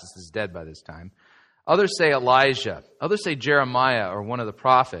the Baptist is dead by this time. Others say Elijah. Others say Jeremiah or one of the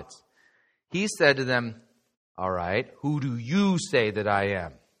prophets. He said to them, "All right, who do you say that I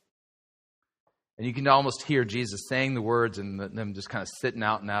am?" And you can almost hear Jesus saying the words and them just kind of sitting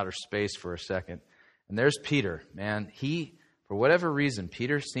out in outer space for a second. And there's Peter. Man, for whatever reason,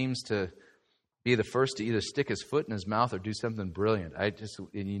 Peter seems to be the first to either stick his foot in his mouth or do something brilliant.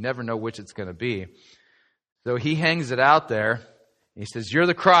 And you never know which it's going to be. So he hangs it out there. And he says, "You're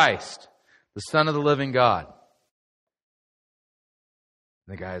the Christ, the Son of the living God."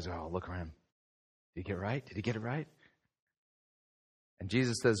 And the guys all look around. Did he get it right? Did he get it right? And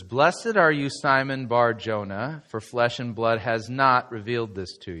Jesus says, "Blessed are you, Simon Bar-Jonah, for flesh and blood has not revealed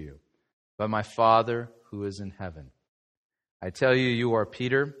this to you, but my Father who is in heaven. I tell you, you are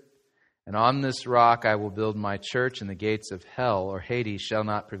Peter, and on this rock I will build my church, and the gates of hell or Hades shall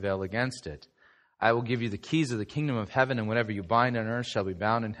not prevail against it. I will give you the keys of the kingdom of heaven, and whatever you bind on earth shall be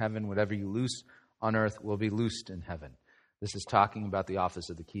bound in heaven. Whatever you loose on earth will be loosed in heaven." This is talking about the office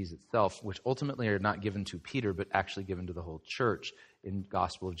of the keys itself, which ultimately are not given to Peter, but actually given to the whole church in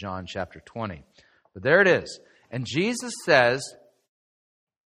Gospel of John chapter 20. But there it is. And Jesus says,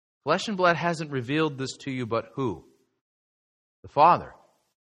 flesh and blood hasn't revealed this to you, but who? The Father.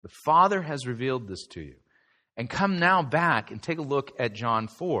 The Father has revealed this to you. And come now back and take a look at John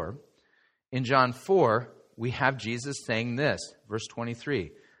 4. In John 4, we have Jesus saying this, verse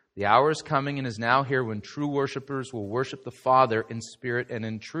 23. "The hour is coming and is now here when true worshipers will worship the Father in spirit and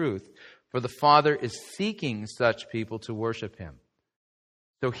in truth, for the Father is seeking such people to worship Him."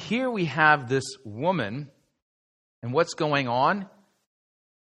 So here we have this woman, and what's going on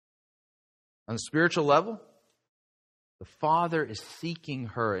the spiritual level? The Father is seeking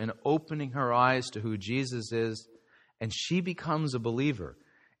her and opening her eyes to who Jesus is, and she becomes a believer.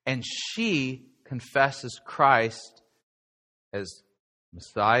 And she confesses Christ as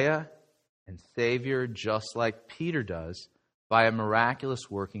Messiah and Savior, just like Peter does, by a miraculous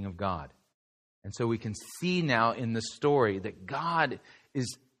working of God. And so we can see now in the story that God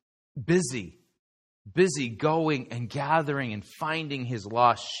is busy going and gathering and finding His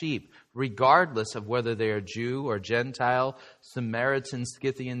lost sheep, regardless of whether they are Jew or Gentile, Samaritan,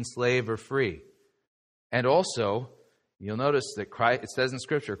 Scythian, slave, or free. And also, you'll notice that Christ, it says in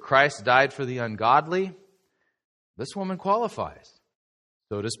Scripture, Christ died for the ungodly. This woman qualifies.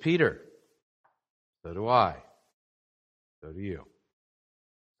 So does Peter. So do I. So do you.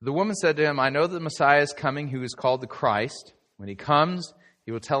 The woman said to him, "I know that the Messiah is coming, who is called the Christ. When He comes,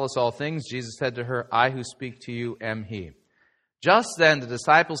 He will tell us all things." Jesus said to her, "I who speak to you am He." Just then the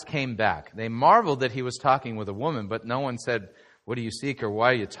disciples came back. They marveled that He was talking with a woman, but no one said, "What do you seek?" or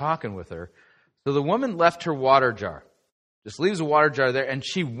 "Why are you talking with her?" So the woman left her water jar. Just leaves a water jar there, and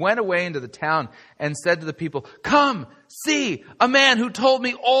she went away into the town and said to the people, "Come, see, a man who told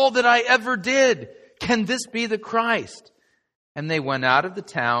me all that I ever did. Can this be the Christ?" And they went out of the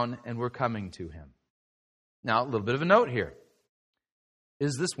town and were coming to Him. Now, a little bit of a note here.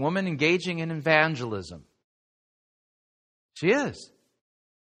 Is this woman engaging in evangelism? She is.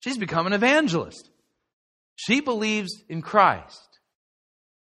 She's become an evangelist. She believes in Christ.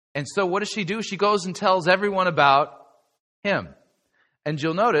 And so what does she do? She goes and tells everyone about Him. And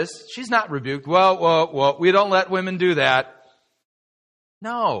you'll notice she's not rebuked. Well, we don't let women do that.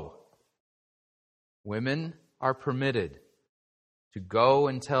 No. Women are permitted to go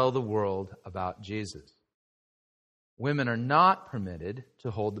and tell the world about Jesus. Women are not permitted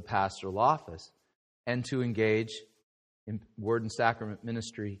to hold the pastoral office and to engage in word and sacrament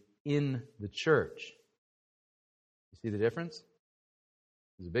ministry in the church. You see the difference?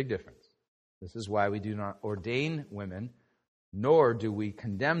 There's a big difference. This is why we do not ordain women, nor do we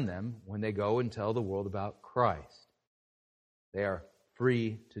condemn them when they go and tell the world about Christ. They are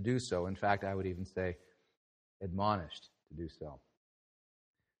free to do so. In fact, I would even say admonished to do so.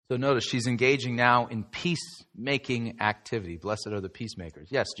 So notice she's engaging now in peacemaking activity. Blessed are the peacemakers.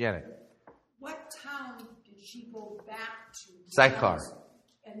 Yes, Janet. What town did she go back to? Sychar.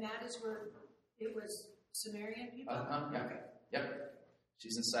 And that is where it was Samaritan people? Yeah. Yep.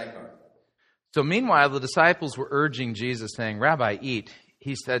 She's in Sychar. So meanwhile, the disciples were urging Jesus, saying, "Rabbi, eat."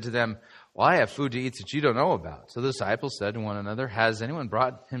 He said to them, "Well, I have food to eat that you don't know about." So the disciples said to one another, "Has anyone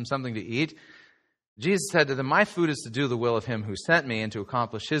brought Him something to eat?" Jesus said to them, "My food is to do the will of Him who sent me and to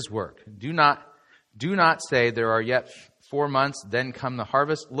accomplish His work. Do not say there are yet 4 months, then come the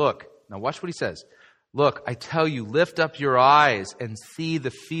harvest. Look," now watch what He says. "Look, I tell you, lift up your eyes and see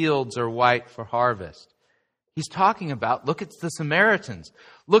the fields are white for harvest." He's talking about, look at the Samaritans.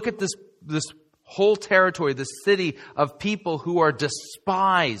 Look at this whole territory, this city of people who are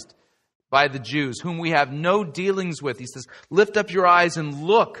despised by the Jews, whom we have no dealings with. He says, lift up your eyes and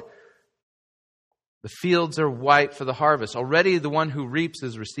look. The fields are white for the harvest. Already the one who reaps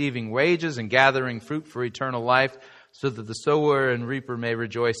is receiving wages and gathering fruit for eternal life, so that the sower and reaper may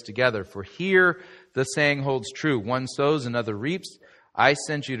rejoice together. For here the saying holds true. One sows, another reaps. I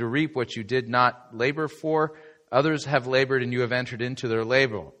sent you to reap what you did not labor for. Others have labored, and you have entered into their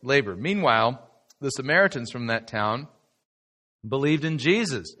labor. Meanwhile, the Samaritans from that town believed in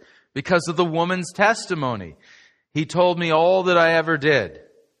Jesus because of the woman's testimony. He told me all that I ever did.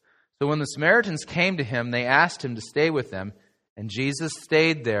 So when the Samaritans came to Him, they asked Him to stay with them, And Jesus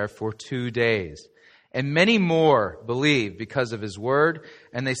stayed there for 2 days. And many more believed because of his word.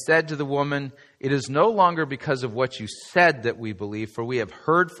 And they said to the woman, "It is no longer because of what you said that we believe, for we have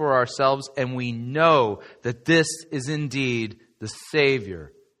heard for ourselves, and we know that this is indeed the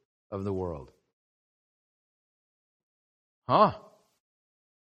Savior of the world." Huh?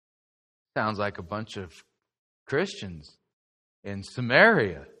 Sounds like a bunch of Christians in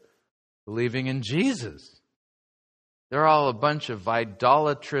Samaria believing in Jesus. They're all a bunch of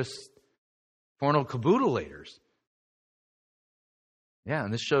idolatrous fornicabutilators. Yeah,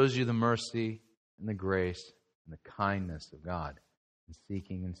 and this shows you the mercy and the grace and the kindness of God in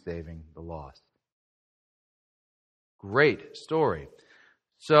seeking and saving the lost. Great story.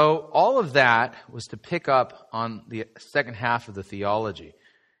 So all of that was to pick up on the second half of the theology.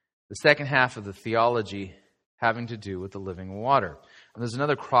 The second half of the theology having to do with the living water. And there's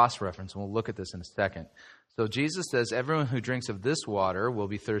another cross-reference, and we'll look at this in a second. So Jesus says, "Everyone who drinks of this water will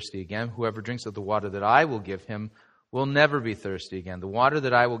be thirsty again. Whoever drinks of the water that I will give him will never be thirsty again. The water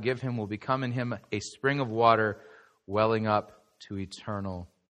that I will give him will become in him a spring of water welling up to eternal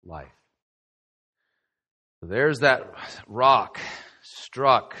life." So there's that rock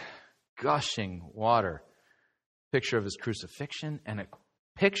struck, gushing water. Picture of his crucifixion and a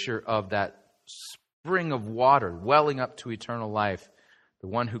picture of that spring of water welling up to eternal life, the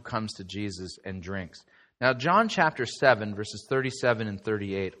one who comes to Jesus and drinks. Now, John chapter 7, verses 37 and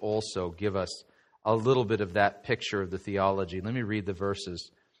 38 also give us a little bit of that picture of the theology. Let me read the verses.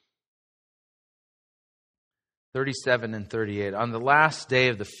 37 and 38. On the last day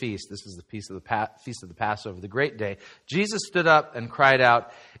of the feast, this is the feast of the Passover, the great day, Jesus stood up and cried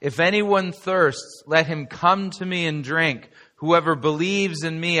out, "If anyone thirsts, let him come to me and drink. Whoever believes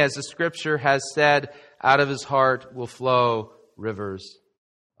in me, as the scripture has said, out of his heart will flow rivers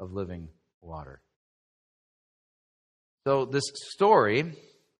of living water." So this story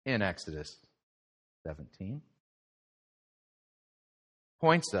in Exodus 17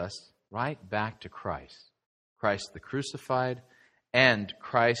 points us right back to Christ. Christ the crucified and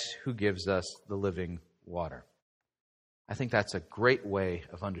Christ who gives us the living water. I think that's a great way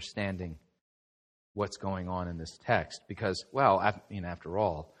of understanding what's going on in this text because, well, after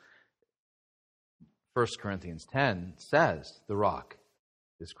all, 1 Corinthians 10 says the rock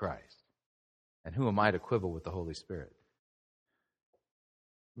is Christ. And who am I to quibble with the Holy Spirit?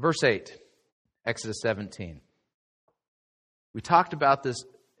 Verse 8, Exodus 17. We talked about this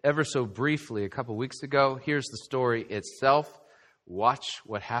ever so briefly a couple weeks ago. Here's the story itself. Watch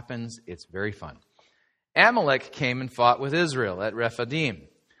what happens. It's very fun. Amalek came and fought with Israel at Rephidim.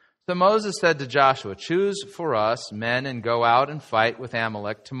 So Moses said to Joshua, "Choose for us men and go out and fight with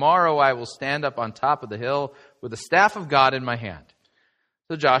Amalek. Tomorrow I will stand up on top of the hill with the staff of God in my hand."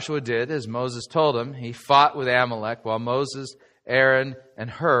 So Joshua did as Moses told him. He fought with Amalek while Moses, Aaron, and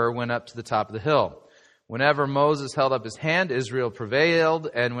Hur went up to the top of the hill. Whenever Moses held up his hand, Israel prevailed,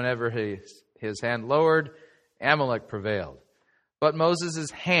 and whenever his hand lowered, Amalek prevailed. But Moses'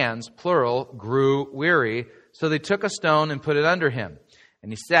 hands, plural, grew weary, so they took a stone and put it under him,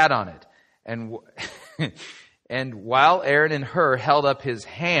 and he sat on it. And while Aaron and Hur held up his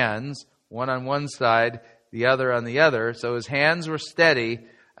hands, one on one side, the other on the other, so his hands were steady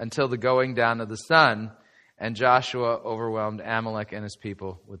until the going down of the sun, and Joshua overwhelmed Amalek and his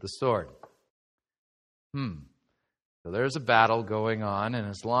people with the sword. So there's a battle going on, and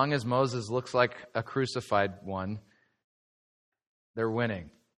as long as Moses looks like a crucified one, they're winning.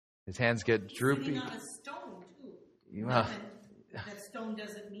 His hands get droopy. Sitting on a stone, too. That stone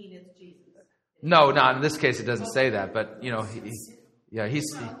doesn't mean it's Jesus. No, in this case it doesn't say that, but, he's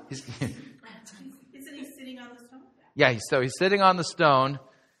Isn't he sitting on the stone? Yeah, so he's sitting on the stone,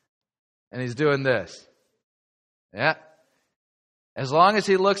 and he's doing this. Yeah. As long as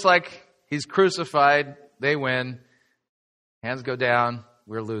he looks like he's crucified, they win. Hands go down,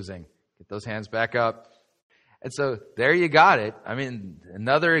 we're losing. Get those hands back up. And so there you got it. I mean,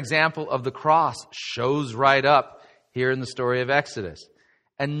 another example of the cross shows right up here in the story of Exodus.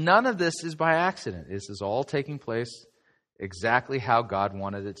 And none of this is by accident. This is all taking place exactly how God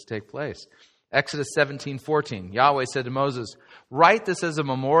wanted it to take place. Exodus 17:14, Yahweh said to Moses, "Write this as a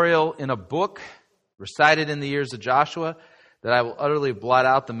memorial in a book, recited in the ears of Joshua, that I will utterly blot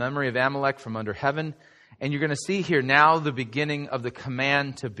out the memory of Amalek from under heaven." And you're going to see here now the beginning of the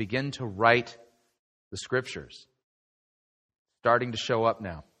command to begin to write the scriptures. Starting to show up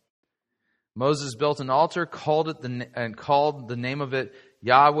now. Moses built an altar, called the name of it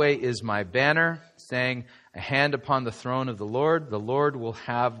Yahweh is my banner, saying, "A hand upon the throne of the Lord. The Lord will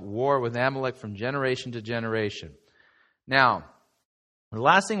have war with Amalek from generation to generation." Now, The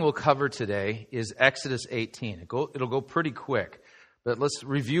last thing we'll cover today is Exodus 18. It'll go pretty quick, but let's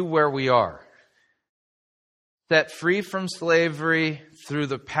review where we are. Set free from slavery through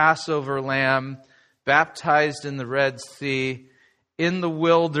the Passover lamb, baptized in the Red Sea, in the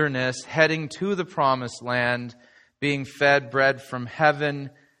wilderness, heading to the promised land, being fed bread from heaven,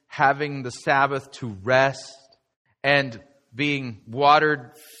 having the Sabbath to rest, and being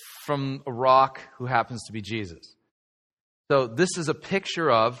watered from a rock who happens to be Jesus. So this is a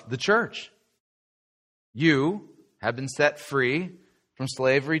picture of the church. You have been set free from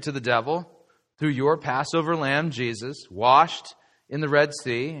slavery to the devil through your Passover lamb, Jesus, washed in the Red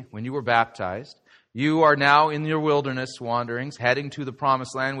Sea when you were baptized. You are now in your wilderness wanderings, heading to the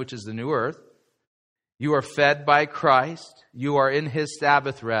promised land, which is the new earth. You are fed by Christ. You are in His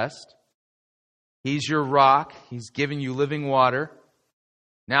Sabbath rest. He's your rock. He's giving you living water.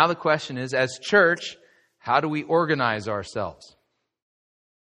 Now the question is, as church, how do we organize ourselves?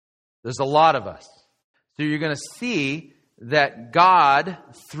 There's a lot of us. So you're going to see that God,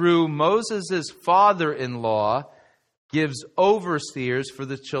 through Moses' father-in-law, gives overseers for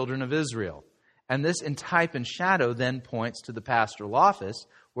the children of Israel. And this in type and shadow then points to the pastoral office,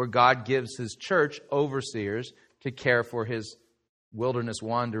 where God gives His church overseers to care for His wilderness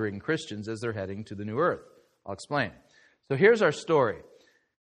wandering Christians as they're heading to the new earth. I'll explain. So here's our story.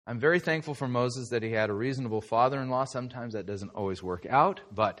 I'm very thankful for Moses that he had a reasonable father-in-law. Sometimes that doesn't always work out,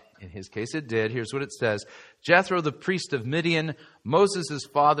 but in his case it did. Here's what it says. Jethro, the priest of Midian, Moses'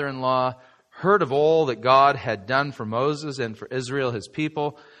 father-in-law, heard of all that God had done for Moses and for Israel, his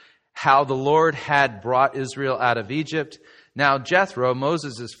people, how the Lord had brought Israel out of Egypt. Now Jethro,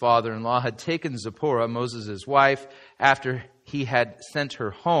 Moses' father-in-law, had taken Zipporah, Moses' wife, after he had sent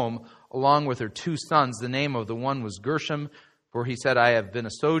her home, along with her 2 sons. The name of the one was Gershom, for he said, I have been a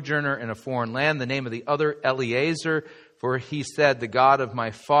sojourner in a foreign land. The name of the other, Eleazar, for he said, the God of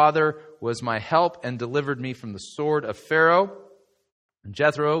my father was my help and delivered me from the sword of Pharaoh. And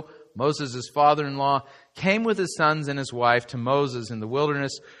Jethro, Moses' father-in-law, came with his sons and his wife to Moses in the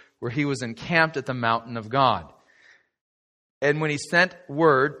wilderness, where he was encamped at the mountain of God. And when he sent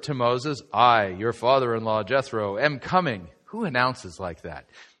word to Moses, I, your father-in-law Jethro, am coming. Who announces like that?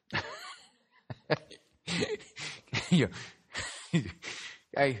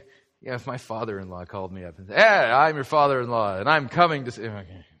 If my father-in-law called me up and said, I'm your father-in-law, and I'm coming to see...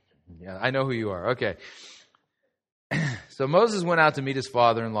 Yeah, I know who you are. Okay. So Moses went out to meet his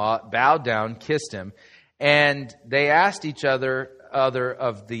father-in-law, bowed down, kissed him, and they asked each other of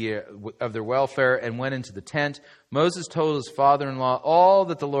their welfare and went into the tent. Moses told his father-in-law all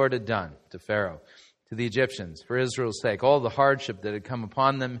that the Lord had done to Pharaoh, to the Egyptians, for Israel's sake, all the hardship that had come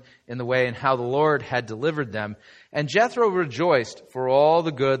upon them in the way and how the Lord had delivered them. And Jethro rejoiced for all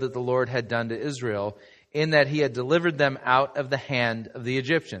the good that the Lord had done to Israel, in that He had delivered them out of the hand of the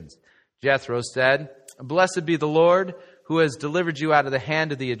Egyptians. Jethro said, Blessed be the Lord, who has delivered you out of the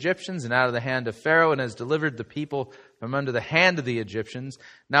hand of the Egyptians and out of the hand of Pharaoh, and has delivered the people from under the hand of the Egyptians.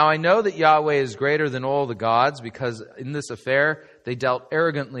 Now I know that Yahweh is greater than all the gods, because in this affair they dealt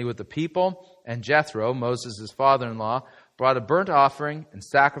arrogantly with the people. And Jethro, Moses' father-in-law, brought a burnt offering and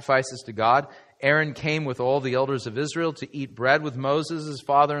sacrifices to God. Aaron came with all the elders of Israel to eat bread with Moses'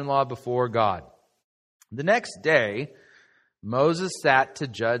 father-in-law before God. The next day, Moses sat to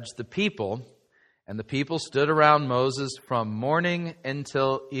judge the people, and the people stood around Moses from morning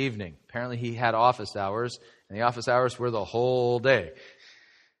until evening. Apparently he had office hours, and the office hours were the whole day.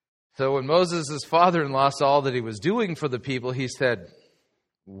 So when Moses' father-in-law saw that he was doing for the people, he said,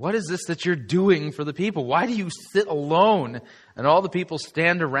 What is this that you're doing for the people? Why do you sit alone and all the people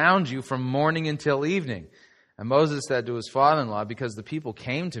stand around you from morning until evening? And Moses said to his father-in-law, Because the people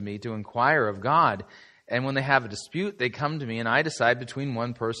came to me to inquire of God, and when they have a dispute, they come to me, and I decide between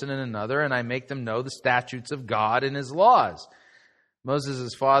one person and another, and I make them know the statutes of God and His laws.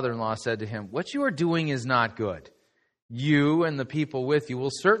 Moses' father-in-law said to him, What you are doing is not good. You and the people with you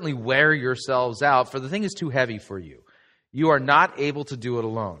will certainly wear yourselves out, for the thing is too heavy for you. You are not able to do it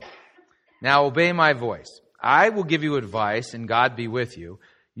alone. Now obey my voice. I will give you advice, and God be with you.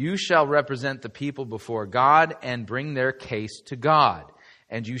 You shall represent the people before God and bring their case to God.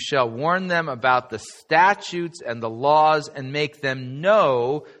 And you shall warn them about the statutes and the laws and make them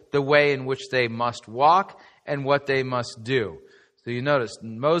know the way in which they must walk and what they must do. So you notice,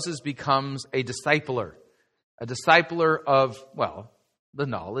 Moses becomes a discipler of, the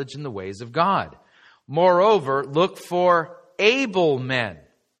knowledge and the ways of God. Moreover, look for able men.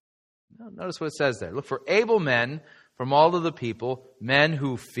 Notice what it says there. Look for able men from all of the people, men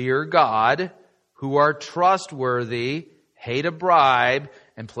who fear God, who are trustworthy, hate a bribe,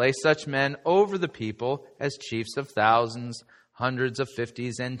 and place such men over the people as chiefs of thousands, hundreds of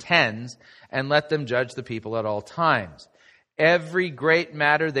 50s and 10s, and let them judge the people at all times. Every great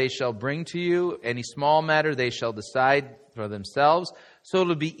matter they shall bring to you, any small matter they shall decide for themselves, so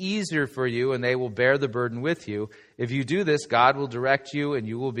it'll be easier for you, and they will bear the burden with you. If you do this, God will direct you, and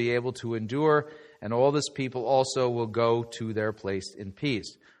you will be able to endure, and all this people also will go to their place in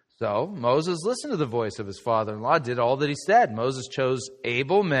peace. So Moses listened to the voice of his father-in-law, did all that he said. Moses chose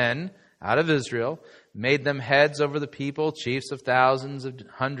able men out of Israel, made them heads over the people, chiefs of thousands, of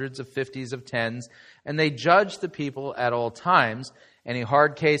hundreds, of 50s, of 10s, and they judged the people at all times. Any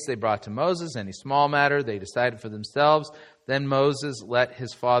hard case they brought to Moses, any small matter they decided for themselves. Then Moses let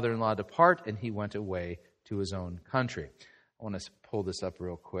his father-in-law depart, and he went away to his own country. I want to pull this up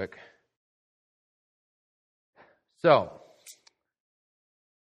real quick. So,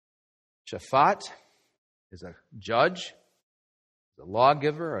 Shaphat is a judge, a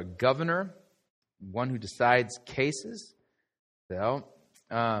lawgiver, a governor, one who decides cases. So,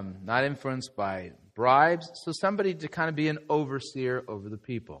 not influenced by bribes. So somebody to kind of be an overseer over the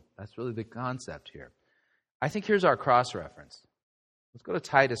people. That's really the concept here. I think here's our cross-reference. Let's go to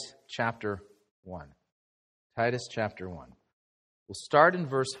Titus chapter 1. Titus chapter 1. We'll start in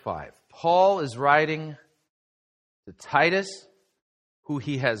verse 5. Paul is writing to Titus, who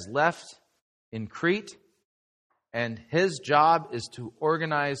he has left in Crete, and his job is to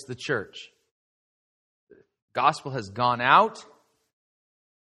organize the church. The gospel has gone out.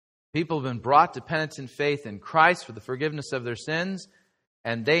 People have been brought to penitent faith in Christ for the forgiveness of their sins,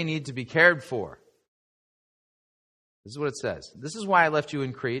 and they need to be cared for. This is what it says. This is why I left you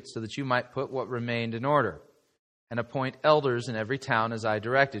in Crete, so that you might put what remained in order, and appoint elders in every town as I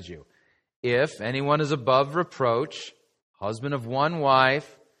directed you. If anyone is above reproach, husband of one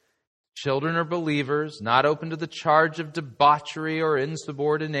wife, children are believers, not open to the charge of debauchery or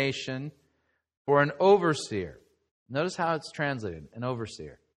insubordination, for an overseer. Notice how it's translated, an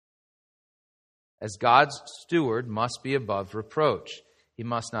overseer. As God's steward must be above reproach. He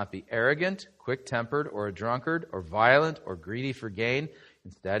must not be arrogant, quick-tempered, or a drunkard, or violent, or greedy for gain.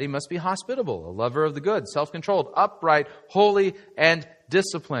 Instead, he must be hospitable, a lover of the good, self-controlled, upright, holy, and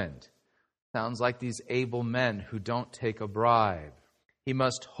disciplined. Sounds like these able men who don't take a bribe. He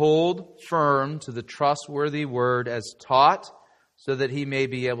must hold firm to the trustworthy word as taught, so that he may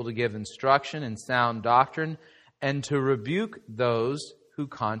be able to give instruction in sound doctrine and to rebuke those who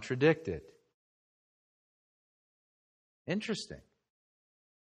contradict it. Interesting.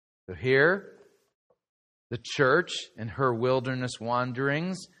 So here, the church in her wilderness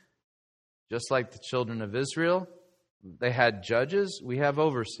wanderings, just like the children of Israel, they had judges, we have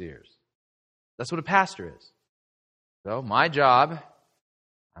overseers. That's what a pastor is. So my job,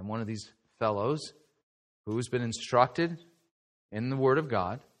 I'm one of these fellows who's been instructed in the Word of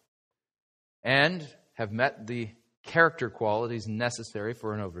God and have met the character qualities necessary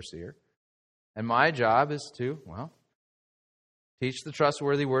for an overseer. And my job is to, teach the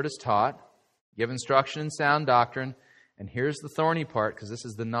trustworthy word as taught, give instruction in sound doctrine, and here's the thorny part, because this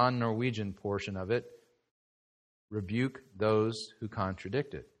is the non-Norwegian portion of it, rebuke those who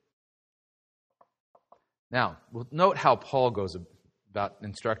contradict it. Now, we'll note how Paul goes about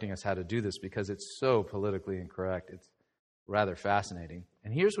instructing us how to do this, because it's so politically incorrect. It's rather fascinating.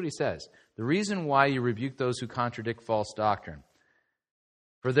 And here's what he says. The reason why you rebuke those who contradict false doctrine.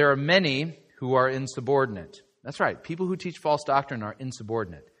 For there are many who are insubordinate. That's right. People who teach false doctrine are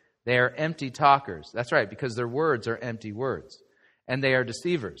insubordinate. They are empty talkers. That's right, because their words are empty words. And they are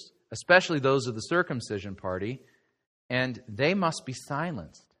deceivers, especially those of the circumcision party, and they must be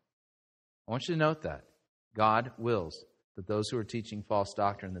silenced. I want you to note that. God wills that those who are teaching false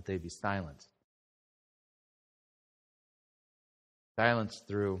doctrine, that they be silenced. Silenced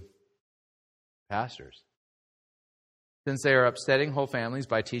through pastors. Since they are upsetting whole families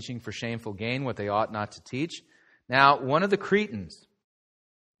by teaching for shameful gain what they ought not to teach. Now, one of the Cretans,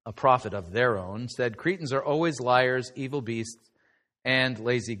 a prophet of their own, said, Cretans are always liars, evil beasts, and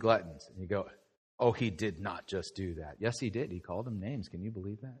lazy gluttons. And you go, oh, he did not just do that. Yes, he did. He called them names. Can you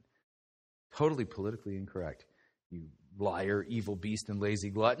believe that? Totally politically incorrect. You liar, evil beast, and lazy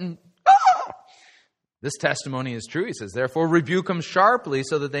glutton. Ah! This testimony is true. He says, therefore rebuke them sharply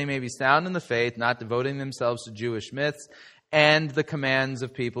so that they may be sound in the faith, not devoting themselves to Jewish myths and the commands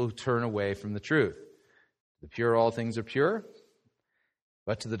of people who turn away from the truth. The pure, all things are pure.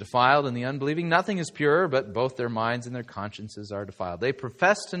 But to the defiled and the unbelieving, nothing is pure, but both their minds and their consciences are defiled. They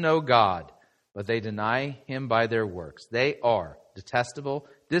profess to know God, but they deny Him by their works. They are detestable,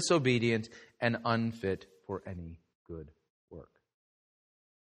 disobedient, and unfit for any good work.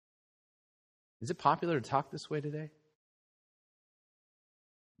 Is it popular to talk this way today?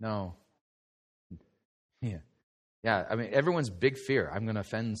 No. Yeah. Yeah, I mean, everyone's big fear. I'm going to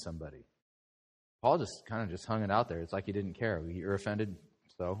offend somebody. Paul just kind of hung it out there. It's like he didn't care. You're offended,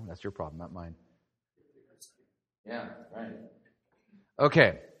 so that's your problem, not mine. Yeah, right.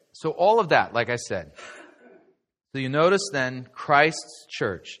 Okay, so all of that, like I said. So you notice then Christ's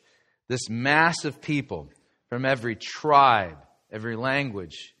church, this mass of people from every tribe, every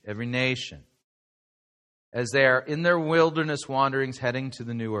language, every nation, as they are in their wilderness wanderings heading to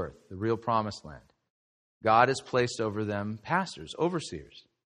the new earth, the real promised land. God has placed over them pastors, overseers,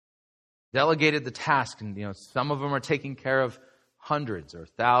 delegated the task, and some of them are taking care of hundreds or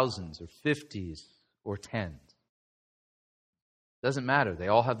thousands or 50s or 10s. Doesn't matter. They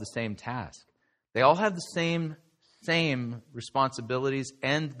all have the same task. They all have the same responsibilities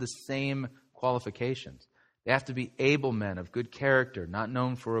and the same qualifications. They have to be able men of good character, not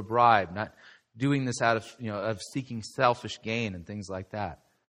known for a bribe, not doing this out of seeking selfish gain and things like that.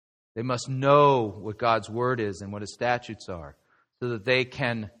 They must know what God's word is and what His statutes are, so that they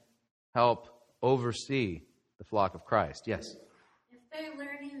can help oversee the flock of Christ. Yes? If they're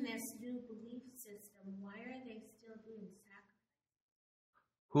learning this new belief system, why are they still doing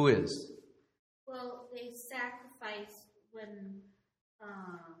sacrifice? Who is? Well, they sacrificed when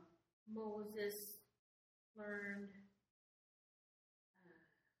Moses learned.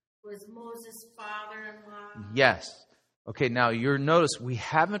 Was Moses' father-in-law? Yes. Okay, now you'll notice we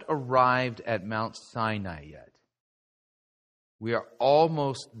haven't arrived at Mount Sinai yet. We are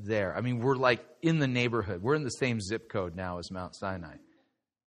almost there. I mean, we're like in the neighborhood. We're in the same zip code now as Mount Sinai.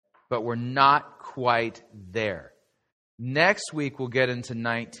 But we're not quite there. Next week we'll get into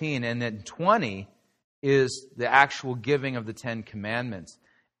 19, and then 20 is the actual giving of the 10 Commandments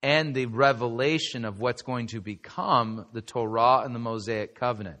and the revelation of what's going to become the Torah and the Mosaic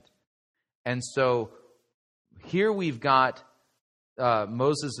Covenant. And so here we've got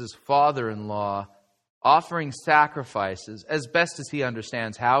Moses' father-in-law offering sacrifices as best as he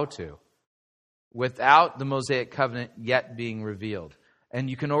understands how to, without the Mosaic Covenant yet being revealed. And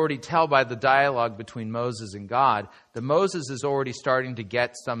you can already tell by the dialogue between Moses and God that Moses is already starting to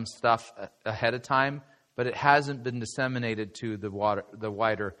get some stuff ahead of time, but it hasn't been disseminated to the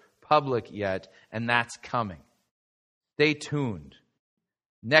wider public yet, and that's coming. Stay tuned.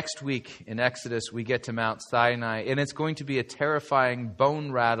 Next week in Exodus, we get to Mount Sinai, and it's going to be a terrifying,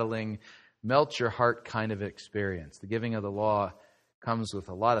 bone-rattling, melt-your-heart kind of experience. The giving of the law comes with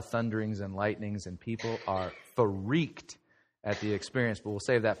a lot of thunderings and lightnings, and people are freaked at the experience, but we'll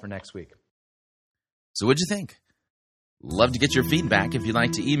save that for next week. So what'd you think? Love to get your feedback. If you'd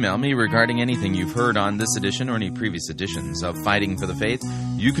like to email me regarding anything you've heard on this edition or any previous editions of Fighting for the Faith,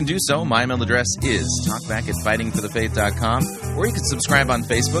 you can do so. My email address is talkback@fightingforthefaith.com, or you can subscribe on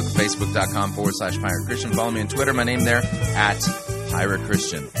Facebook, facebook.com/Pirate Christian. Follow me on Twitter. My name there, @Pirate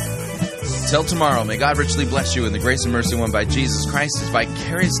Christian. Till tomorrow, may God richly bless you in the grace and mercy won by Jesus Christ, His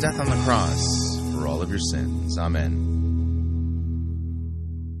vicarious death on the cross for all of your sins. Amen.